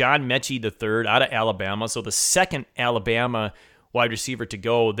 is John Mechie III out of Alabama. So the second Alabama wide receiver to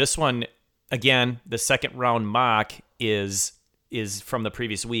go. This one, again, the second round mock is from the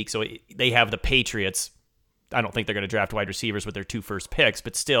previous week. So they have the Patriots. I don't think they're going to draft wide receivers with their 2 first picks,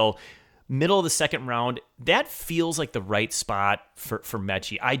 but still, middle of the second round, that feels like the right spot for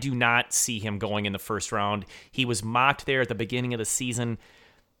Mechie. I do not see him going in the first round. He was mocked there at the beginning of the season.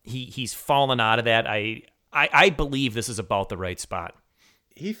 He's fallen out of that. I believe this is about the right spot.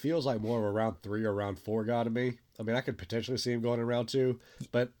 He feels like more of a round 3 or round 4 guy to me. I mean, I could potentially see him going in round 2,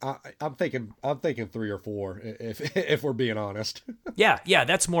 but I'm thinking 3 or 4 if we're being honest. Yeah,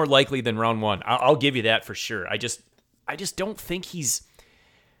 that's more likely than round 1. I'll give you that for sure. I just don't think he's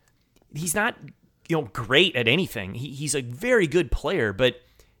not great at anything. He's a very good player, but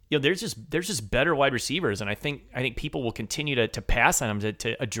there's just better wide receivers, and I think people will continue to pass on him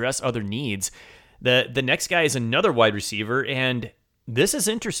to address other needs. The next guy is another wide receiver, and this is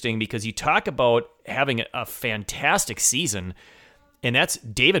interesting because you talk about having a fantastic season, and that's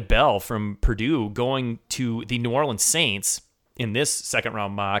David Bell from Purdue going to the New Orleans Saints in this second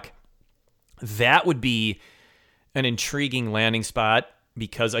round mock. That would be an intriguing landing spot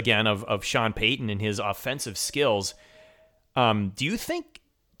because, again, of Sean Payton and his offensive skills. Do you think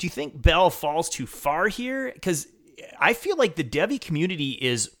Bell falls too far here? Because I feel like the Devy community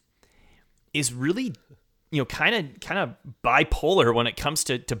is really kind of bipolar when it comes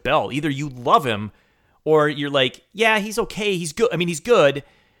to Bell. Either you love him or you're like, yeah, he's okay. He's good. I mean, he's good,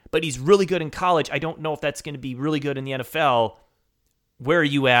 but he's really good in college. I don't know if that's going to be really good in the NFL. Where are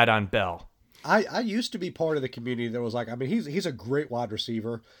you at on Bell? I used to be part of the community that was like, I mean, he's a great wide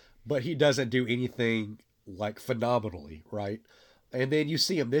receiver, but he doesn't do anything like phenomenally, right? And then you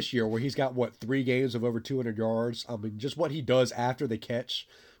see him this year where he's got, 3 games of over 200 yards. I mean, just what he does after the catch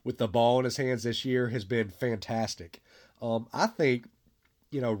with the ball in his hands this year has been fantastic. I think,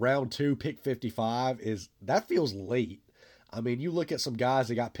 round 2, pick 55 that feels late. I mean, you look at some guys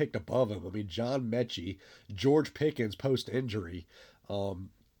that got picked above him. I mean, John Mechie, George Pickens post-injury.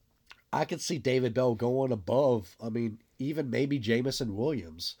 I could see David Bell going above, I mean, even maybe Jamison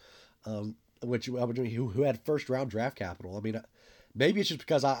Williams, who had first-round draft capital. I mean, maybe it's just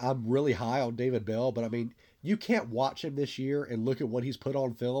because I'm really high on David Bell, but I mean, you can't watch him this year and look at what he's put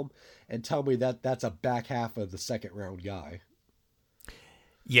on film and tell me that that's a back half of the second-round guy.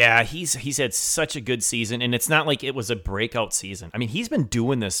 Yeah, he's had such a good season, and it's not like it was a breakout season. I mean, he's been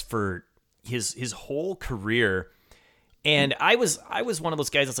doing this for his whole career, and I was one of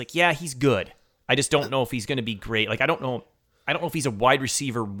those guys that's like, yeah, he's good. I just don't know if he's going to be great. Like, I don't know if he's a wide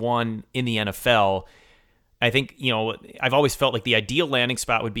receiver 1 in the NFL. I think, I've always felt like the ideal landing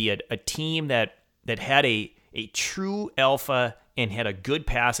spot would be a team that had a true alpha and had a good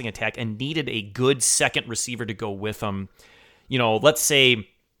passing attack and needed a good second receiver to go with them. Let's say,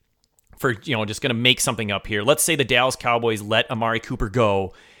 for, just going to make something up here. Let's say the Dallas Cowboys let Amari Cooper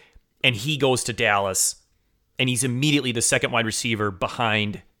go and he goes to Dallas and he's immediately the second wide receiver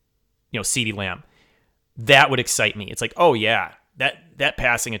behind, CeeDee Lamb. That would excite me. It's like, oh yeah, that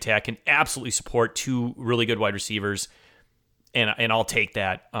passing attack can absolutely support 2 really good wide receivers. And I'll take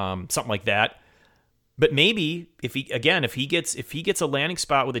that, something like that. But maybe if he gets a landing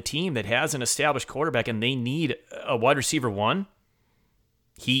spot with a team that has an established quarterback and they need a wide receiver one,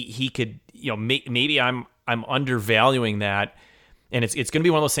 he could, maybe I'm undervaluing that. And it's going to be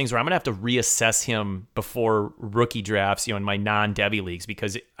one of those things where I'm going to have to reassess him before rookie drafts, in my non-Devy leagues,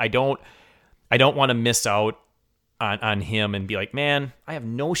 because I don't want to miss out on him and be like, man, I have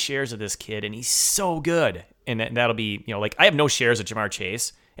no shares of this kid and he's so good. And that'll be, I have no shares of Jamar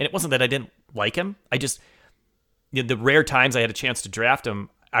Chase. And it wasn't that I didn't like him. I just, the rare times I had a chance to draft him,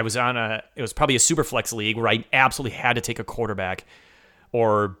 I was it was probably a super flex league where I absolutely had to take a quarterback,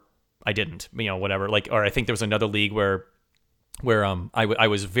 or I didn't, whatever. Or I think there was another league where I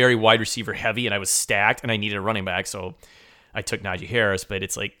was very wide receiver heavy and I was stacked and I needed a running back, so I took Najee Harris. But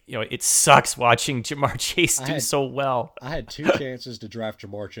it's like, it sucks watching Jamar Chase do so well. I had 2 chances to draft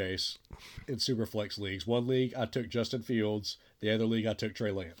Jamar Chase in Superflex leagues. One league I took Justin Fields. The other league I took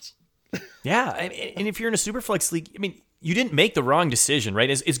Trey Lance. Yeah, and if you're in a Superflex league, you didn't make the wrong decision, right?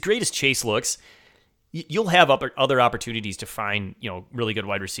 As great as Chase looks, you'll have other opportunities to find, really good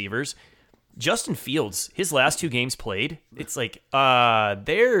wide receivers. Justin Fields, his last 2 games played, it's like,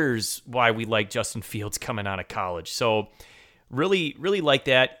 there's why we like Justin Fields coming out of college. So really, really like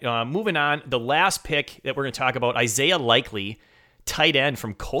that. Moving on, the last pick that we're going to talk about, Isaiah Likely, tight end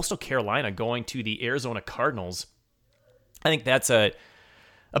from Coastal Carolina, going to the Arizona Cardinals. I think that's a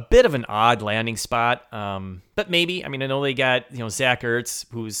bit of an odd landing spot, but maybe. I know they got, Zach Ertz,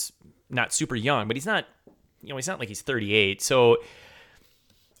 who's not super young, but he's not like he's 38. So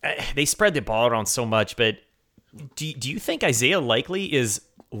they spread the ball around so much, but do you think Isaiah Likely is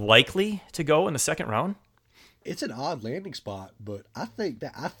likely to go in the second round? It's an odd landing spot, but I think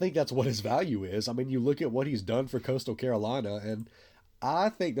that's what his value is. You look at what he's done for Coastal Carolina, and I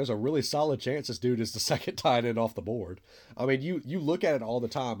think there's a really solid chance this dude is the second tight end off the board. You look at it all the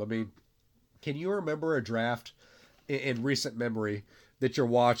time. Can you remember a draft in recent memory that you're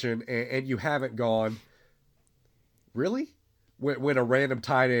watching and you haven't gone, really? When a random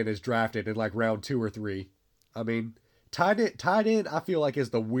tight end is drafted in like round 2 or 3. Tight end I feel like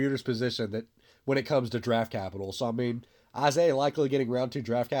is the weirdest position that when it comes to draft capital. So Isaiah Likely getting round 2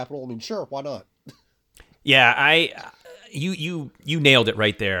 draft capital, sure, why not? Yeah, you nailed it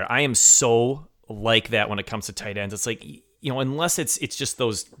right there. I am so like that when it comes to tight ends. It's like, unless it's just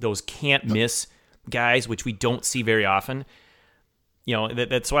those can't miss guys, which we don't see very often.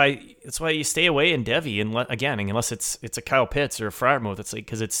 That's why you stay away in Devy, and unless it's a Kyle Pitts or a Freiermuth. It's like,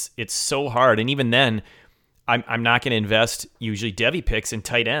 because it's so hard, and even then, I'm not going to invest usually Devy picks in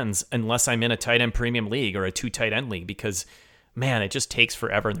tight ends unless I'm in a tight end premium league or a 2 tight end league, because man, it just takes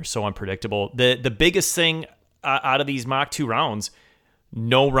forever and they're so unpredictable. The biggest thing out of these mock 2 rounds,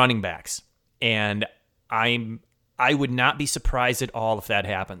 no running backs, and I would not be surprised at all if that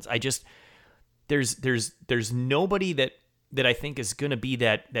happens. There's nobody that I think is going to be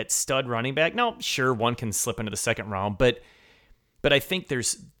that stud running back. Now, sure, one can slip into the second round, but I think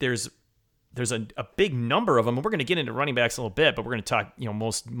there's a big number of them, and we're going to get into running backs a little bit, but we're going to talk,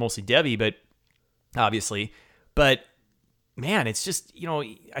 mostly Devy, but obviously, but man, it's just,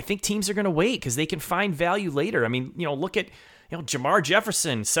 I think teams are going to wait because they can find value later. Look at, Jamar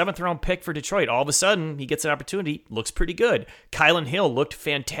Jefferson, 7th round pick for Detroit. All of a sudden, he gets an opportunity, looks pretty good. Kylan Hill looked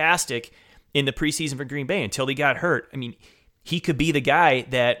fantastic in the preseason for Green Bay until he got hurt. He could be the guy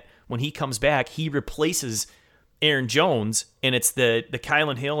that when he comes back, he replaces Aaron Jones, and it's the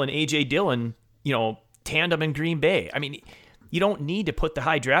Kylan Hill and A.J. Dillon, tandem in Green Bay. You don't need to put the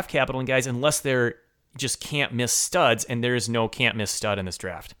high draft capital in guys unless they're just can't miss studs, and there is no can't miss stud in this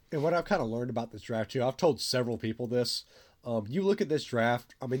draft. And what I've kind of learned about this draft too, I've told several people this. You look at this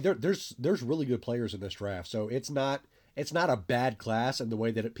draft. There's really good players in this draft, so it's not a bad class in the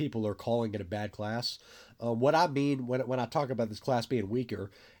way that people are calling it a bad class. What I mean when I talk about this class being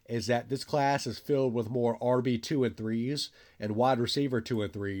weaker is that this class is filled with more RB 2 and 3s and wide receiver 2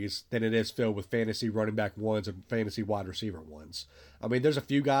 and 3s than it is filled with fantasy running back 1s and fantasy wide receiver 1s. There's a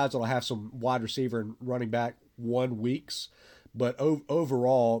few guys that'll have some wide receiver and running back 1 weeks, but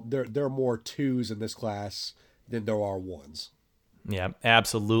overall there are more 2s in this class than there are 1s. Yeah,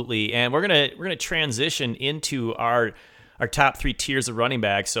 absolutely. And we're gonna transition into our top 3 tiers of running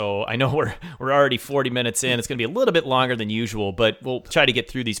back. So I know we're already 40 minutes in. It's going to be a little bit longer than usual, but we'll try to get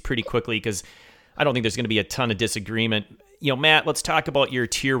through these pretty quickly because I don't think there's going to be a ton of disagreement. Matt, let's talk about your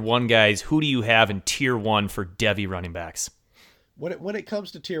tier 1 guys. Who do you have in tier 1 for Devy running backs? When it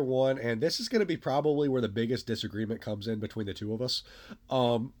comes to tier 1, and this is going to be probably where the biggest disagreement comes in between the two of us.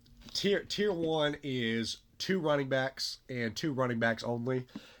 Tier 1 is 2 running backs and 2 running backs only.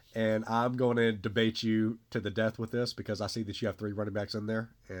 And I'm going to debate you to the death with this because I see that you have 3 running backs in there,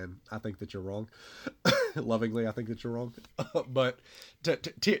 and I think that you're wrong. Lovingly, I think that you're wrong. But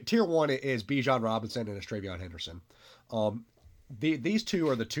tier 1 is Bijan Robinson and Travion Henderson. These two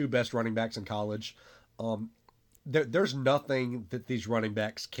are the 2 best running backs in college. There's nothing that these running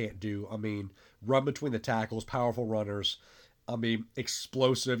backs can't do. I mean, run between the tackles, powerful runners. I mean,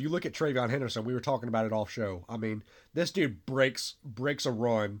 explosive. You look at Travion Henderson. We were talking about it off show. I mean, this dude breaks a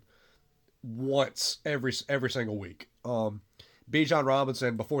run once every single week. Bijan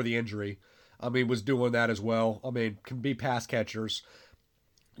Robinson, before the injury, I mean, was doing that as well. I mean, can be pass catchers.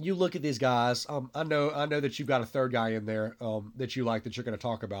 You look at these guys. I know that you've got a third guy in there that you like that you're going to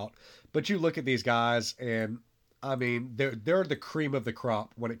talk about. But you look at these guys, and I mean, they're the cream of the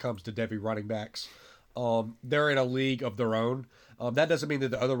crop when it comes to Devy running backs. They're in a league of their own. That doesn't mean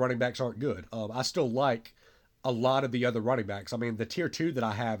that the other running backs aren't good. I still like a lot of the other running backs. I mean, the tier 2 that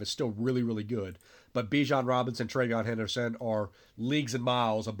I have is still really, really good. But Bijan Robinson, Travion Henderson are leagues and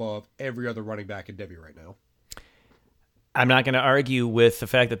miles above every other running back in Devy right now. I'm not going to argue with the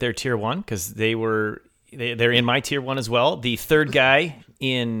fact that they're tier 1 because they're in my tier 1 as well. The third guy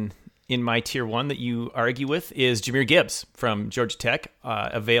in my tier 1 that you argue with is Jahmyr Gibbs from Georgia Tech,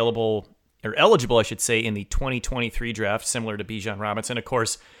 eligible, I should say, in the 2023 draft, similar to Bijan Robinson. Of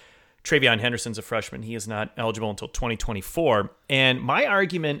course, Travion Henderson's a freshman. He is not eligible until 2024. And my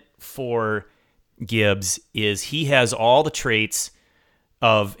argument for Gibbs is he has all the traits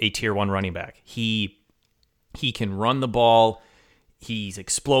of a tier 1 running back. He can run the ball. He's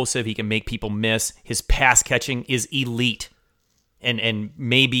explosive. He can make people miss. His pass catching is elite and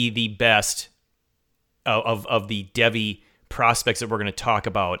maybe the best of the Devy prospects that we're going to talk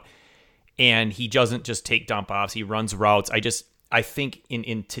about. And he doesn't just take dump offs. He runs routes. I think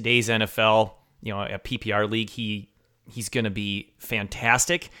in today's NFL, a PPR league, he's going to be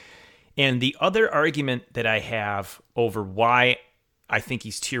fantastic. And the other argument that I have over why I think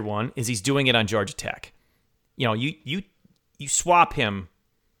he's tier 1 is he's doing it on Georgia Tech. You swap him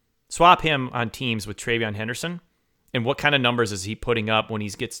on teams with Travion Henderson, and what kind of numbers is he putting up when he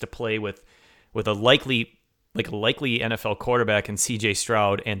gets to play with a likely NFL quarterback in CJ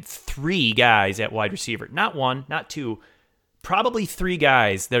Stroud and 3 guys at wide receiver. Not 1, not 2, probably 3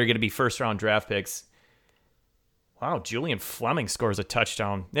 guys that are going to be first-round draft picks. Wow, Julian Fleming scores a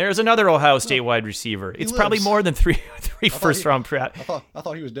touchdown. There's another Ohio State wide receiver. It's probably more than three first-round. I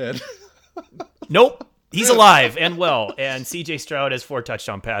thought he was dead. Nope. He's alive and well, and C.J. Stroud has 4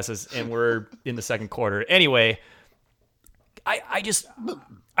 touchdown passes, and we're in the second quarter. Anyway, I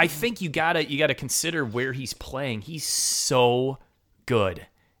think you gotta consider where he's playing. He's so good,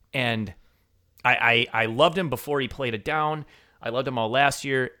 and I loved him before he played it down. I loved him all last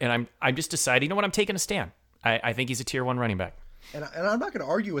year, and I'm just deciding. You know what? I'm taking a stand. I think he's a tier 1 running back. And I'm not going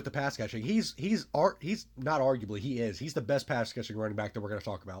to argue with the pass catching. He's not arguably, he is. He's the best pass catching running back that we're going to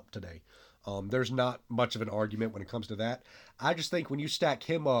talk about today. There's not much of an argument when it comes to that. I just think when you stack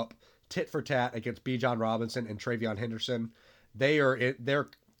him up tit for tat against Bijan Robinson and Travion Henderson, they're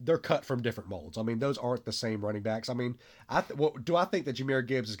cut from different molds. I mean, those aren't the same running backs. I mean, do I think that Jahmyr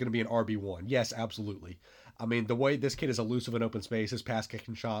Gibbs is going to be an RB1? Yes, absolutely. I mean, the way this kid is elusive in open space, his pass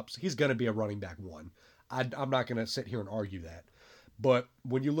kicking chops, he's going to be a running back 1. I'm not going to sit here and argue that. But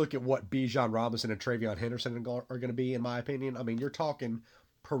when you look at what Bijan Robinson and Travion Henderson are going to be, in my opinion, I mean, you're talking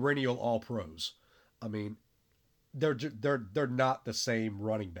perennial all-pros. I mean, they're not the same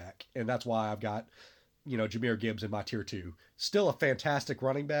running back, and that's why I've got Jahmyr Gibbs in my tier 2. Still a fantastic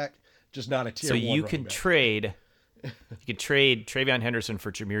running back, just not a tier 1. So you can trade Travion Henderson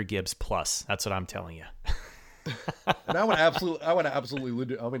for Jahmyr Gibbs plus. That's what I'm telling you. And I would absolutely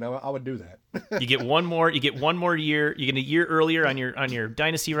do. I mean, I would do that. You get one more year. You get a year earlier on your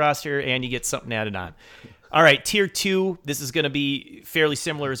dynasty roster, and you get something added on. All right, tier 2. This is going to be fairly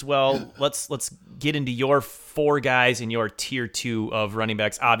similar as well. Let's get into your 4 guys in your tier 2 of running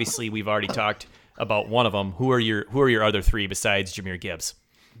backs. Obviously, we've already talked about one of them. Who are your other 3 besides Jahmyr Gibbs?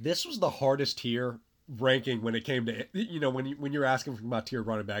 This was the hardest tier ranking when it came to when you're asking for my tier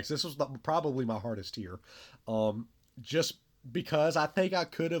running backs. This was probably my hardest tier, just because I think I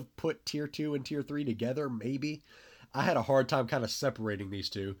could have put tier 2 and tier 3 together. Maybe I had a hard time kind of separating these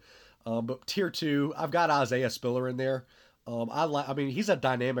two, but tier 2, I've got Isaiah Spiller in there. I mean, he's a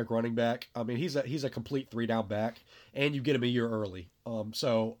dynamic running back. I mean, he's a complete 3-down back, and you get him a year early.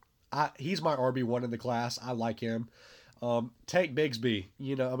 So he's my RB1 in the class. I like him. Tank Bigsby.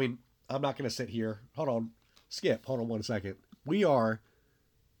 I mean, I'm not going to sit here. Hold on. Skip. Hold on 1 second. We're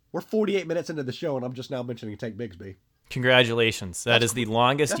 48 minutes into the show, and I'm just now mentioning Tank Bigsby. Congratulations. That is the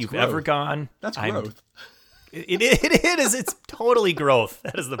longest you've ever gone. That's growth. It is. It's totally growth.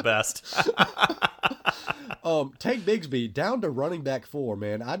 That is the best. Tank Bigsby down to running back 4,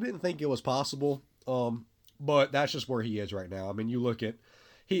 man. I didn't think it was possible. But that's just where he is right now. I mean, you look at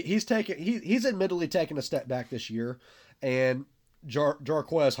he's admittedly taken a step back this year, and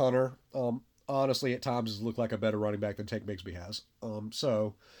Jarquez Hunter, honestly, at times has looked like a better running back than Tank Bigsby has.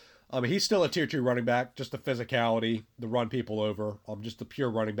 He's still a tier 2 running back, just the physicality, the run people over, just the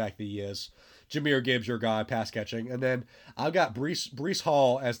pure running back that he is. Jahmyr Gibbs, your guy, pass catching. And then I've got Breece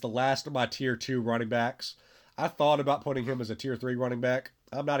Hall as the last of my tier 2 running backs. I thought about putting him as a tier 3 running back.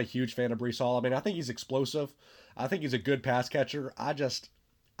 I'm not a huge fan of Breece Hall. I mean, I think he's explosive. I think he's a good pass catcher.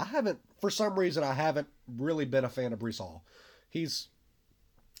 For some reason, I haven't really been a fan of Breece Hall. He's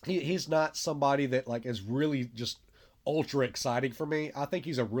not somebody that like is really just ultra exciting for me. I think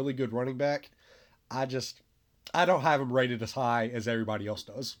he's a really good running back. I don't have him rated as high as everybody else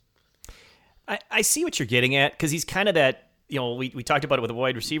does. I see what you're getting at, because he's kind of that, we talked about it with the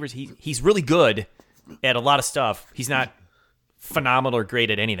wide receivers. He's really good at a lot of stuff. He's not phenomenal or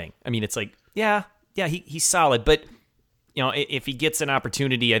great at anything. I mean, it's like, he's solid, but if he gets an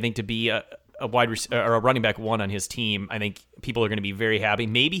opportunity, I think, to be a running back 1 on his team, I think people are going to be very happy.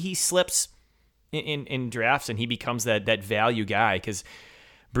 Maybe he slips in drafts and he becomes that value guy, because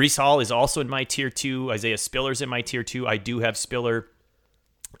Breece Hall is also in my tier 2. Isaiah Spiller's in my tier 2. I do have Spiller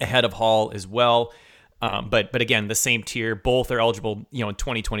ahead of Hall as well. But again, the same tier. Both are eligible, in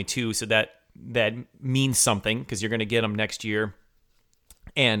 2022. So that means something, because you're going to get them next year.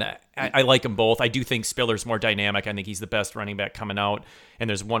 And I like them both. I do think Spiller's more dynamic. I think he's the best running back coming out. And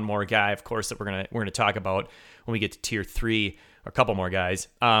there's one more guy, of course, that we're gonna talk about when we get to tier 3. Or a couple more guys.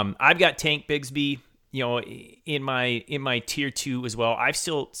 I've got Tank Bigsby, in my tier 2 as well. I've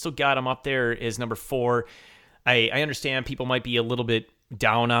still got him up there as number 4. I understand people might be a little bit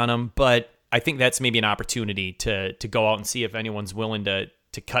down on him, but I think that's maybe an opportunity to go out and see if anyone's willing to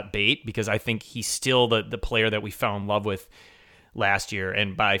cut bait, because I think he's still the player that we fell in love with last year.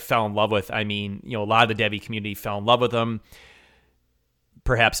 And by fell in love with, I mean, a lot of the Devy community fell in love with him.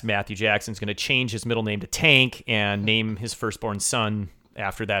 Perhaps Matthew Jackson's going to change his middle name to Tank and name his firstborn son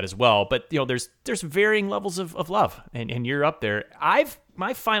after that as well. But there's varying levels of love, and you're up there.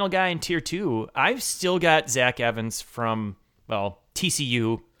 My final guy in tier 2, I've still got Zach Evans from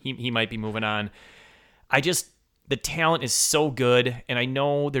TCU. He might be moving on. The talent is so good, and I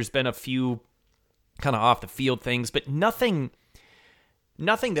know there's been a few kind of off the field things, but nothing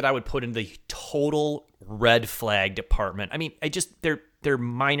that I would put in the total red flag department. I mean, they're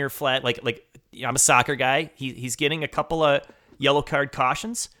minor flag. Like I'm a soccer guy. He's getting a couple of yellow card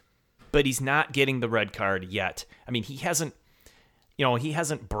cautions, but he's not getting the red card yet. I mean, he hasn't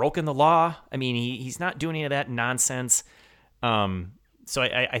broken the law. I mean, he's not doing any of that nonsense. So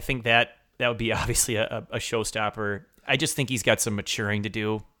I think that would be obviously a showstopper. I just think he's got some maturing to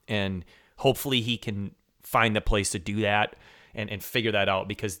do, and hopefully he can find the place to do that and figure that out,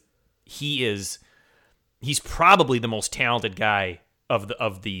 because he's probably the most talented guy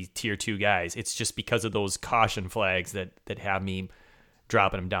of the tier 2 guys. It's just because of those caution flags that have me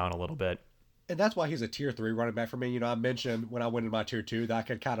dropping him down a little bit. And that's why he's a tier 3 running back for me. I mentioned when I went in my tier 2 that I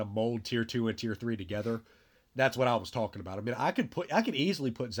could kind of mold tier 2 and tier 3 together. That's what I was talking about. I mean, I could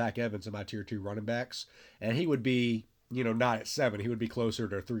easily put Zach Evans in my tier 2 running backs, and he would be, not at 7. He would be closer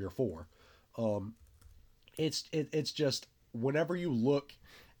to 3 or 4. It's just whenever you look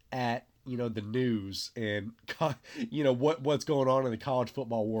at the news and what's going on in the college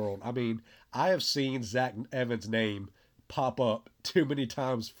football world. I mean, I have seen Zach Evans' name pop up too many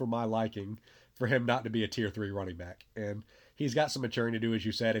times for my liking for him not to be a tier 3 running back. And he's got some maturing to do, as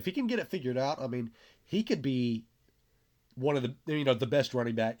you said. If he can get it figured out, I mean, he could be one of the best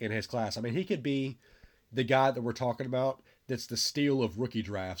running back in his class. I mean, he could be the guy that we're talking about that's the steal of rookie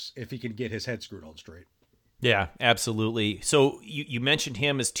drafts if he can get his head screwed on straight. Yeah, absolutely. So you mentioned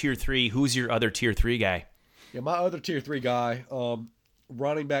him as tier 3. Who's your other tier 3 guy? Yeah, my other tier 3 guy,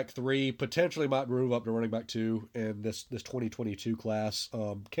 running back 3, potentially might move up to running back 2 in this 2022 class.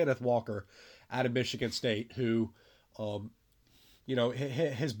 Kenneth Walker out of Michigan State, who,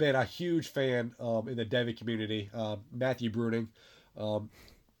 has been a huge fan in the Devy community. Matthew Bruning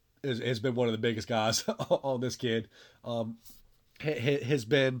has been one of the biggest guys on this kid. Has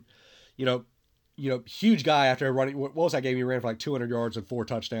been, huge guy after running. What was that game? He ran for like 200 yards and 4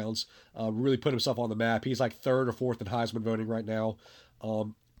 touchdowns. Really put himself on the map. He's like 3rd or 4th in Heisman voting right now.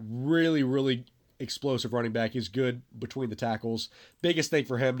 Really, really explosive running back. He's good between the tackles. Biggest thing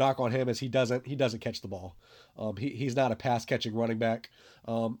for him, knock on him, is he doesn't catch the ball. He's not a pass catching running back.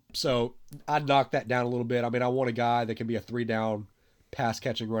 So I'd knock that down a little bit. I mean, I want a guy that can be a 3-down pass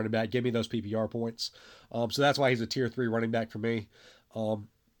catching running back. Give me those PPR points. So that's why he's a tier 3 running back for me.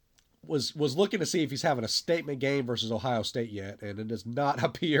 Was looking to see if he's having a statement game versus Ohio State yet, and it does not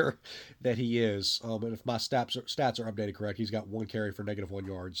appear that he is. And if my stats are updated correct, he's got 1 carry for -1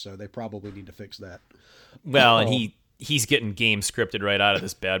 yards, so they probably need to fix that. Well, and he's getting game scripted right out of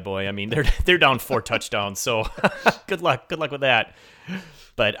this bad boy. I mean, they're down 4 touchdowns, so good luck with that.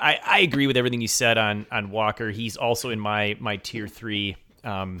 But I agree with everything you said on Walker. He's also in my tier 3.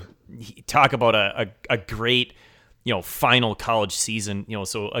 Talk about a great, final college season.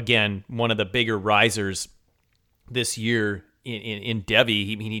 So again, one of the bigger risers this year in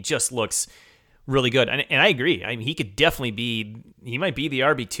Devy. He just looks really good, and I agree. I mean, he could definitely he might be the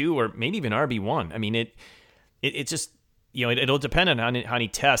RB2 or maybe even RB1. I mean, it just it'll depend on how he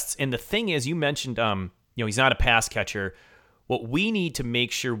tests. And the thing is, you mentioned he's not a pass catcher. What we need to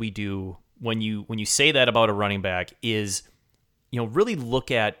make sure we do when you say that about a running back is, really look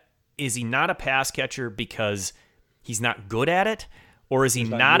at, is he not a pass catcher because he's not good at it, or is he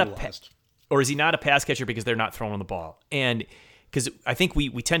not a pass catcher because they're not throwing the ball? And because I think we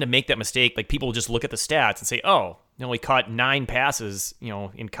tend to make that mistake. Like, people just look at the stats and say, oh, he caught 9 passes,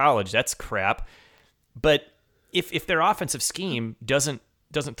 in college. That's crap. But if their offensive scheme doesn't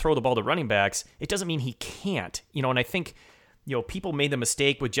throw the ball to running backs, it doesn't mean he can't. And I think people made the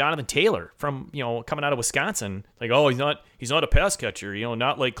mistake with Jonathan Taylor from coming out of Wisconsin. Like, oh, he's not a pass catcher.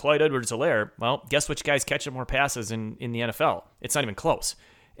 Not like Clyde Edwards-Helaire. Well, guess which guy's catching more passes in the NFL? It's not even close.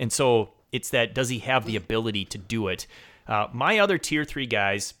 And so it's that, does he have the ability to do it? My other tier 3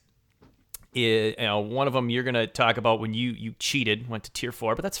 guys, one of them you're going to talk about when you cheated, went to tier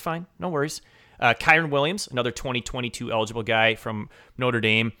 4, but that's fine. No worries. Kyren Williams, another 2022 eligible guy from Notre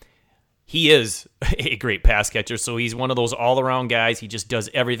Dame. He is a great pass catcher, so he's one of those all-around guys. He just does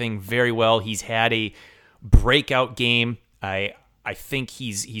everything very well. He's had a breakout game. I think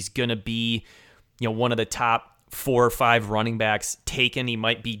he's going to be, one of the top 4 or 5 running backs taken. He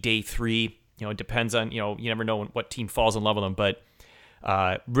might be day 3. It depends on, you never know what team falls in love with him, but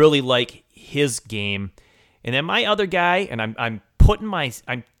really like his game. And then my other guy, and I'm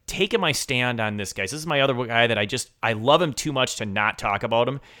taking my stand on this guy. So this is my other guy that I love him too much to not talk about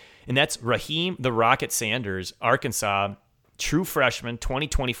him. And that's Raheem the Rocket Sanders, Arkansas, true freshman,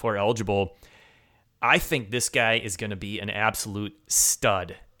 2024 eligible. I think this guy is going to be an absolute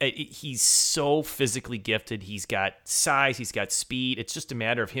stud. He's so physically gifted. He's got size. He's got speed. It's just a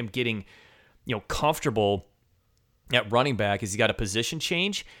matter of him getting, comfortable at running back as he's got a position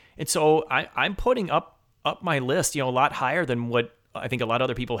change. And so I'm putting up my list, a lot higher than what I think a lot of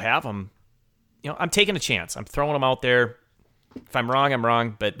other people have him. I'm taking a chance. I'm throwing him out there. If I'm wrong, I'm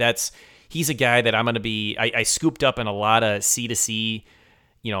wrong, but he's a guy that I'm going to be, I scooped up in a lot of C2C,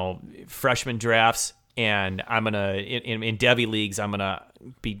 freshman drafts, and I'm going to, in Devy leagues, I'm going to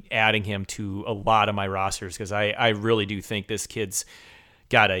be adding him to a lot of my rosters because I really do think this kid's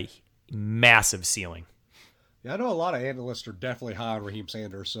got a massive ceiling. Yeah, I know a lot of analysts are definitely high on Raheem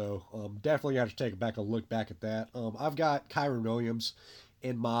Sanders, so definitely got to take a look back at that. I've got Kyren Williams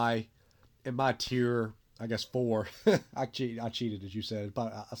in my tier, I guess 4. I cheated, as you said,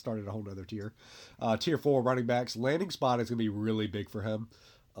 but I started a whole nother tier. Tier 4 running backs. Landing spot is going to be really big for him.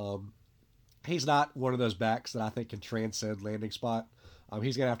 He's not one of those backs that I think can transcend landing spot.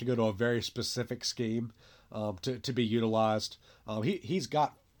 He's going to have to go to a very specific scheme to be utilized. He's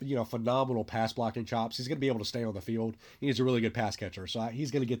got phenomenal pass blocking chops. He's going to be able to stay on the field. He's a really good pass catcher, so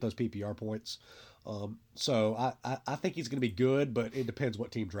he's going to get those PPR points. So I think he's going to be good, but it depends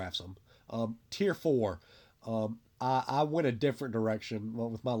what team drafts him. Tier 4, I went a different direction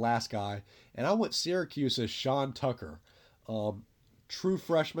with my last guy, and I went Syracuse's Sean Tucker, true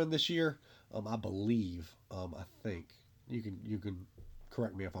freshman this year. I believe, I think you can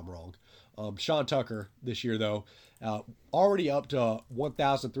correct me if I'm wrong. Sean Tucker this year, though, already up to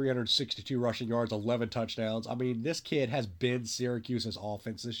 1,362 rushing yards, 11 touchdowns. I mean, this kid has been Syracuse's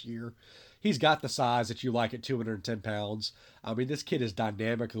offense this year. He's got the size that you like at 210 pounds. I mean, this kid is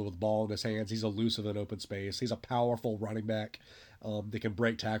dynamic with the ball in his hands. He's elusive in open space. He's a powerful running back that can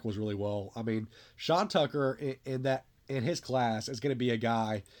break tackles really well. I mean, Sean Tucker in his class is going to be a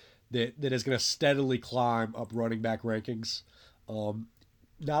guy that is going to steadily climb up running back rankings.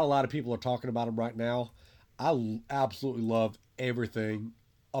 Not a lot of people are talking about him right now. I absolutely love everything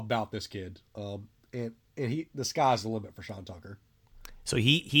about this kid. And the sky's the limit for Sean Tucker. So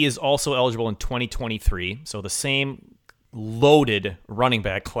he is also eligible in 2023. So the same loaded running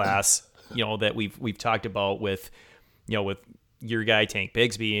back class, that we've talked about with your guy Tank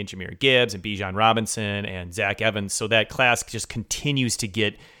Bigsby and Jahmyr Gibbs and Bijan Robinson and Zach Evans. So that class just continues to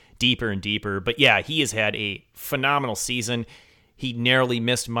get deeper and deeper. But yeah, he has had a phenomenal season. He narrowly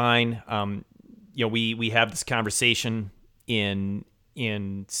missed mine. We have this conversation in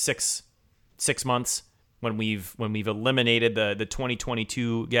 6 months when we've eliminated the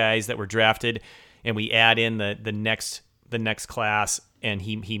 2022 guys that were drafted, and we add in the next class, and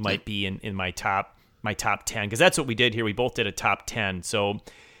he might be in my top 10, because that's what we did here. We both did a top 10. So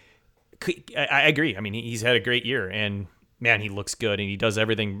I agree. I mean, he's had a great year, and man, he looks good, and he does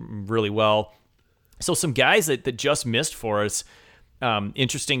everything really well. So some guys that just missed for us.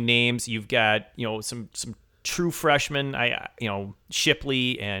 Interesting names. You've got some true freshmen.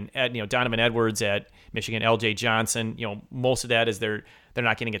 Shipley and Donovan Edwards at Michigan. L.J. Johnson. Most of that is they're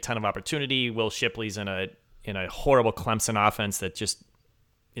not getting a ton of opportunity. Will Shipley's in a horrible Clemson offense that just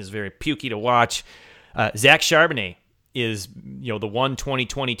is very pukey to watch. Zach Charbonnet is the one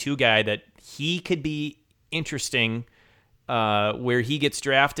 2022 guy that he could be interesting where he gets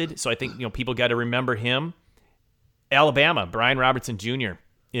drafted. So I think people got to remember him. Alabama, Brian Robertson Jr.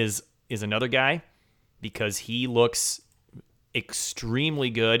 is another guy, because he looks extremely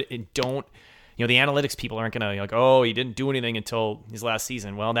good. And the analytics people aren't going to oh, he didn't do anything until his last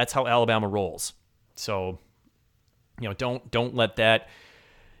season. Well, that's how Alabama rolls. So, don't let that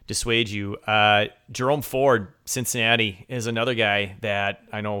dissuade you. Jerome Ford, Cincinnati, is another guy that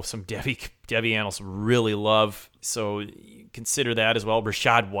I know some Debbie analysts really love. So consider that as well.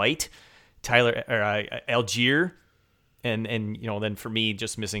 Rashad White, Algier. And then for me,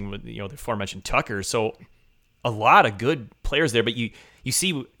 just missing with the aforementioned Tucker. So a lot of good players there, but you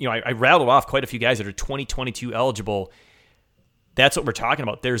see, I rattled off quite a few guys that are 2022 eligible. That's what we're talking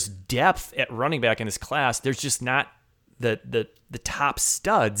about. There's depth at running back in this class. There's just not the top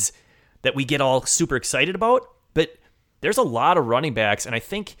studs that we get all super excited about. But there's a lot of running backs, and I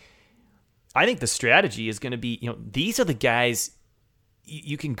think the strategy is going to be, these are the guys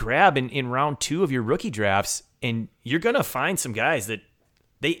you can grab in round 2 of your rookie drafts. And you're going to find some guys that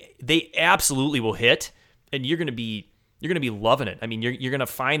they absolutely will hit, and you're going to be loving it. I mean, you're going to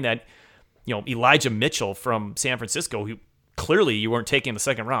find that, Elijah Mitchell from San Francisco, who clearly you weren't taking in the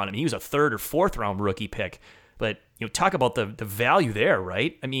second round. I mean, he was a 3rd or 4th round rookie pick, but talk about the value there,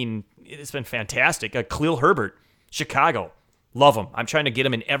 right? I mean, it's been fantastic. Khalil Herbert, Chicago, love him. I'm trying to get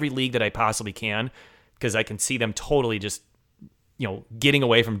him in every league that I possibly can, because I can see them totally just getting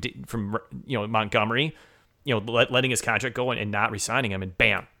away from Montgomery. Letting his contract go and not re-signing him, and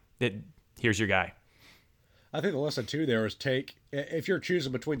bam, here's your guy. I think the lesson too there is if you're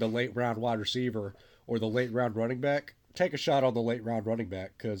choosing between the late round wide receiver or the late round running back, take a shot on the late round running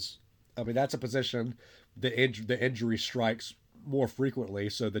back, because that's a position the injury strikes more frequently.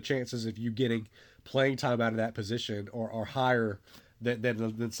 So the chances of you getting playing time out of that position are higher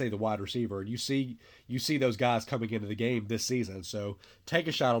than say the wide receiver. You see those guys coming into the game this season. So take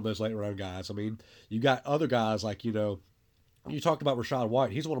a shot on those late round guys. I mean, you got other guys like, you talked about Rashad White.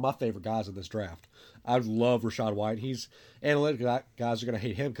 He's one of my favorite guys in this draft. I love Rashad White. Analytic guys are going to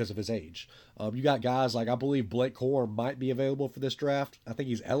hate him because of his age. You got guys like, I believe Blake Corum might be available for this draft. I think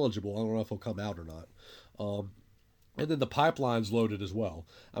he's eligible. I don't know if he'll come out or not. And then the pipeline's loaded as well.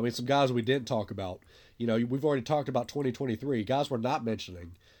 I mean, some guys we didn't talk about. We've already talked about 2023. Guys we're not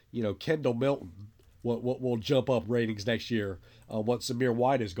mentioning. Kendall Milton will jump up ratings next year once Zamir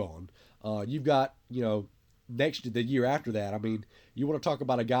White is gone. You've got, the year after that. I mean, you want to talk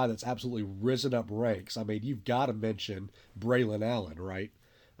about a guy that's absolutely risen up ranks. I mean, you've got to mention Braylon Allen, right?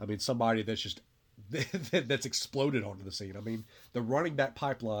 I mean, somebody that's just that's exploded onto the scene. I mean, the running back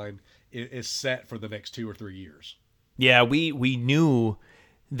pipeline is set for the next 2 or 3 years. Yeah, we knew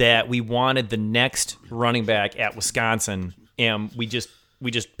that we wanted the next running back at Wisconsin, and we just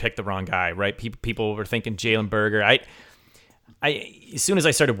picked the wrong guy, right? People were thinking Jalen Berger. I as soon as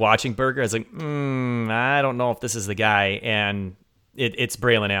I started watching Berger, I was like, I don't know if this is the guy, and it's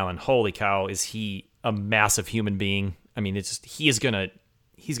Braylon Allen. Holy cow, is he a massive human being? I mean, he's gonna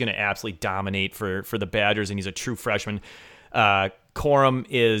absolutely dominate for the Badgers, and he's a true freshman. Corum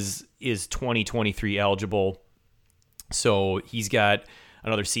is 2023 eligible, so he's got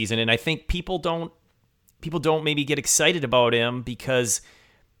another season, and I think people don't maybe get excited about him because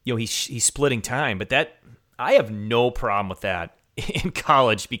he's splitting time, but that I have no problem with that in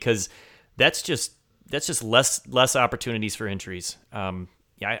college, because that's just less opportunities for injuries.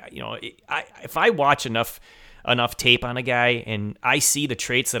 If I watch enough tape on a guy and I see the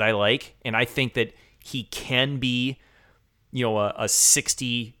traits that I like, and I think that he can be a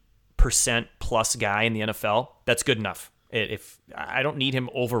 60% plus guy in the NFL, that's good enough. If I don't need him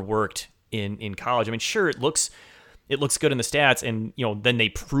overworked in college. I mean, sure, it looks good in the stats, and then they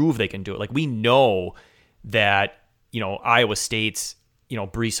prove they can do it. Like, we know that Iowa State's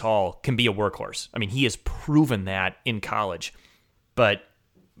Breece Hall can be a workhorse. I mean, he has proven that in college. but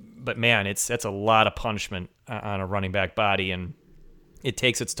man, that's a lot of punishment on a running back body, and it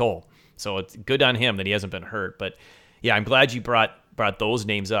takes its toll. So it's good on him that he hasn't been hurt. But yeah, I'm glad you brought those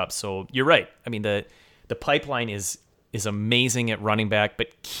names up. So you're right. I mean, the pipeline is amazing at running back, but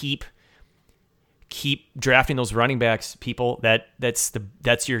keep drafting those running backs, people.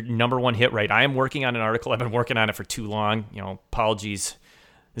 That's your number one hit rate. I am working on an article. I've been working on it for too long. Apologies,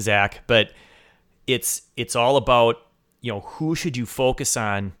 Zach, but it's all about, who should you focus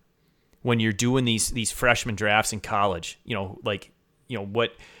on when you're doing these freshman drafts in college?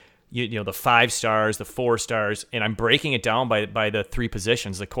 What the 5 stars, the 4 stars, and I'm breaking it down by the 3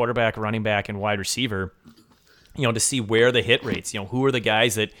 positions: the quarterback, running back, and wide receiver. To see where the hit rates. Who are the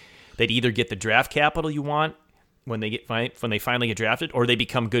guys that either get the draft capital you want when they finally get drafted, or they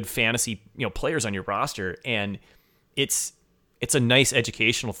become good fantasy players on your roster. And it's a nice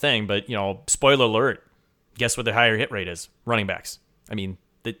educational thing. But spoiler alert, guess what the higher hit rate is? Running backs. I mean,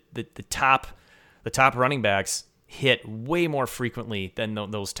 the top running backs hit way more frequently than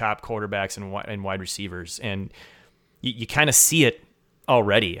those top quarterbacks and wide receivers, and you kind of see it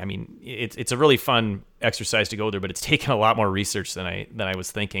already. I mean, it's a really fun exercise to go there, but it's taken a lot more research than I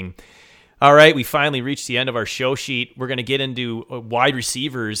was thinking. All right, we finally reached the end of our show sheet. We're going to get into wide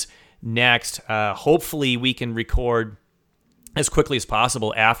receivers next. Hopefully, we can record as quickly as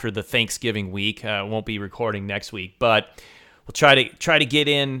possible after the Thanksgiving week. Won't be recording next week, but we'll try to get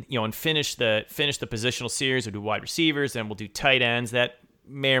in, and finish the positional series. We'll do wide receivers, then we'll do tight ends. That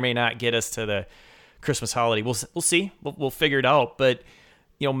may or may not get us to the Christmas holiday. We'll see. We'll figure it out. But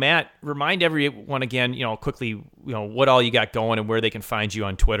Matt, remind everyone again, quickly, what all you got going and where they can find you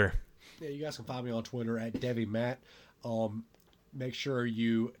on Twitter. Yeah, you guys can find me on Twitter at DevyMatt. Make sure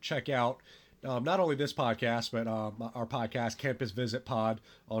you check out not only this podcast, but our podcast, Campus Visit Pod,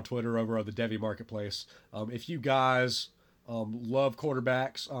 on Twitter over on the Devy Marketplace. If you guys love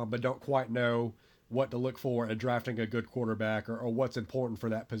quarterbacks, but don't quite know what to look for in drafting a good quarterback or what's important for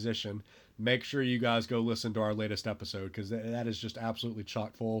that position, make sure you guys go listen to our latest episode, because that is just absolutely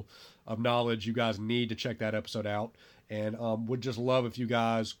chock full of knowledge. You guys need to check that episode out, and would just love if you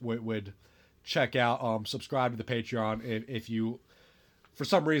guys would check out, subscribe to the Patreon if you, for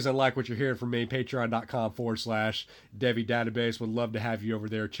some reason, like what you're hearing from me. Patreon.com/Devy Database. Would love to have you over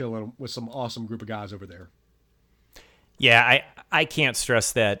there chilling with some awesome group of guys over there. Yeah, I can't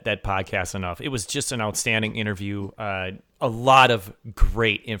stress that podcast enough. It was just an outstanding interview. A lot of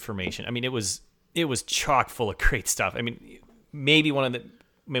great information. I mean, it was chock full of great stuff. I mean, maybe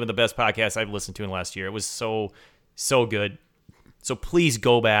the best podcasts I've listened to in the last year. It was so good. So please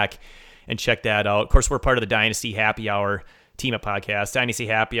go back and check that out. Of course, we're part of the Dynasty Happy Hour team of podcasts. Dynasty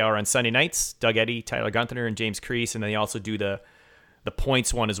Happy Hour on Sunday nights. Doug Eddy, Tyler Gunther, and James Crease, and then they also do the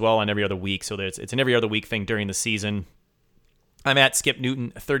points one as well on every other week. So it's an every other week thing during the season. I'm at Skip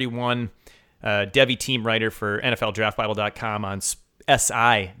Newton 31, Devy team writer for NFLDraftBible.com on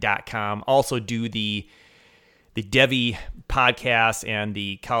SI.com. Also do the Devy podcast and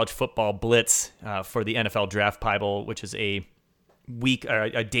the College Football Blitz for the NFL Draft Bible, which is a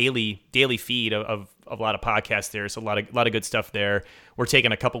daily feed of a lot of podcasts there. So a lot of good stuff there. We're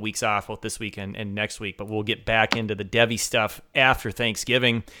taking a couple weeks off, both this week and next week, but we'll get back into the Devy stuff after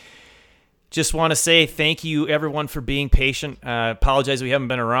Thanksgiving. Just want to say thank you, everyone, for being patient. Apologize we haven't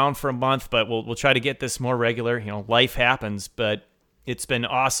been around for a month, but we'll try to get this more regular. Life happens, but it's been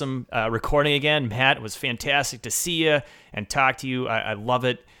awesome recording again. Matt, it was fantastic to see you and talk to you. I love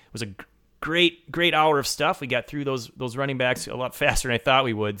it. It was a great hour of stuff. We got through those running backs a lot faster than I thought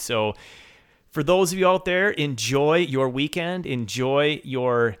we would. So for those of you out there, enjoy your weekend. Enjoy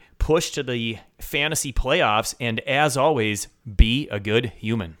your push to the fantasy playoffs. And as always, be a good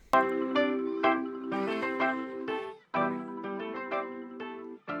human.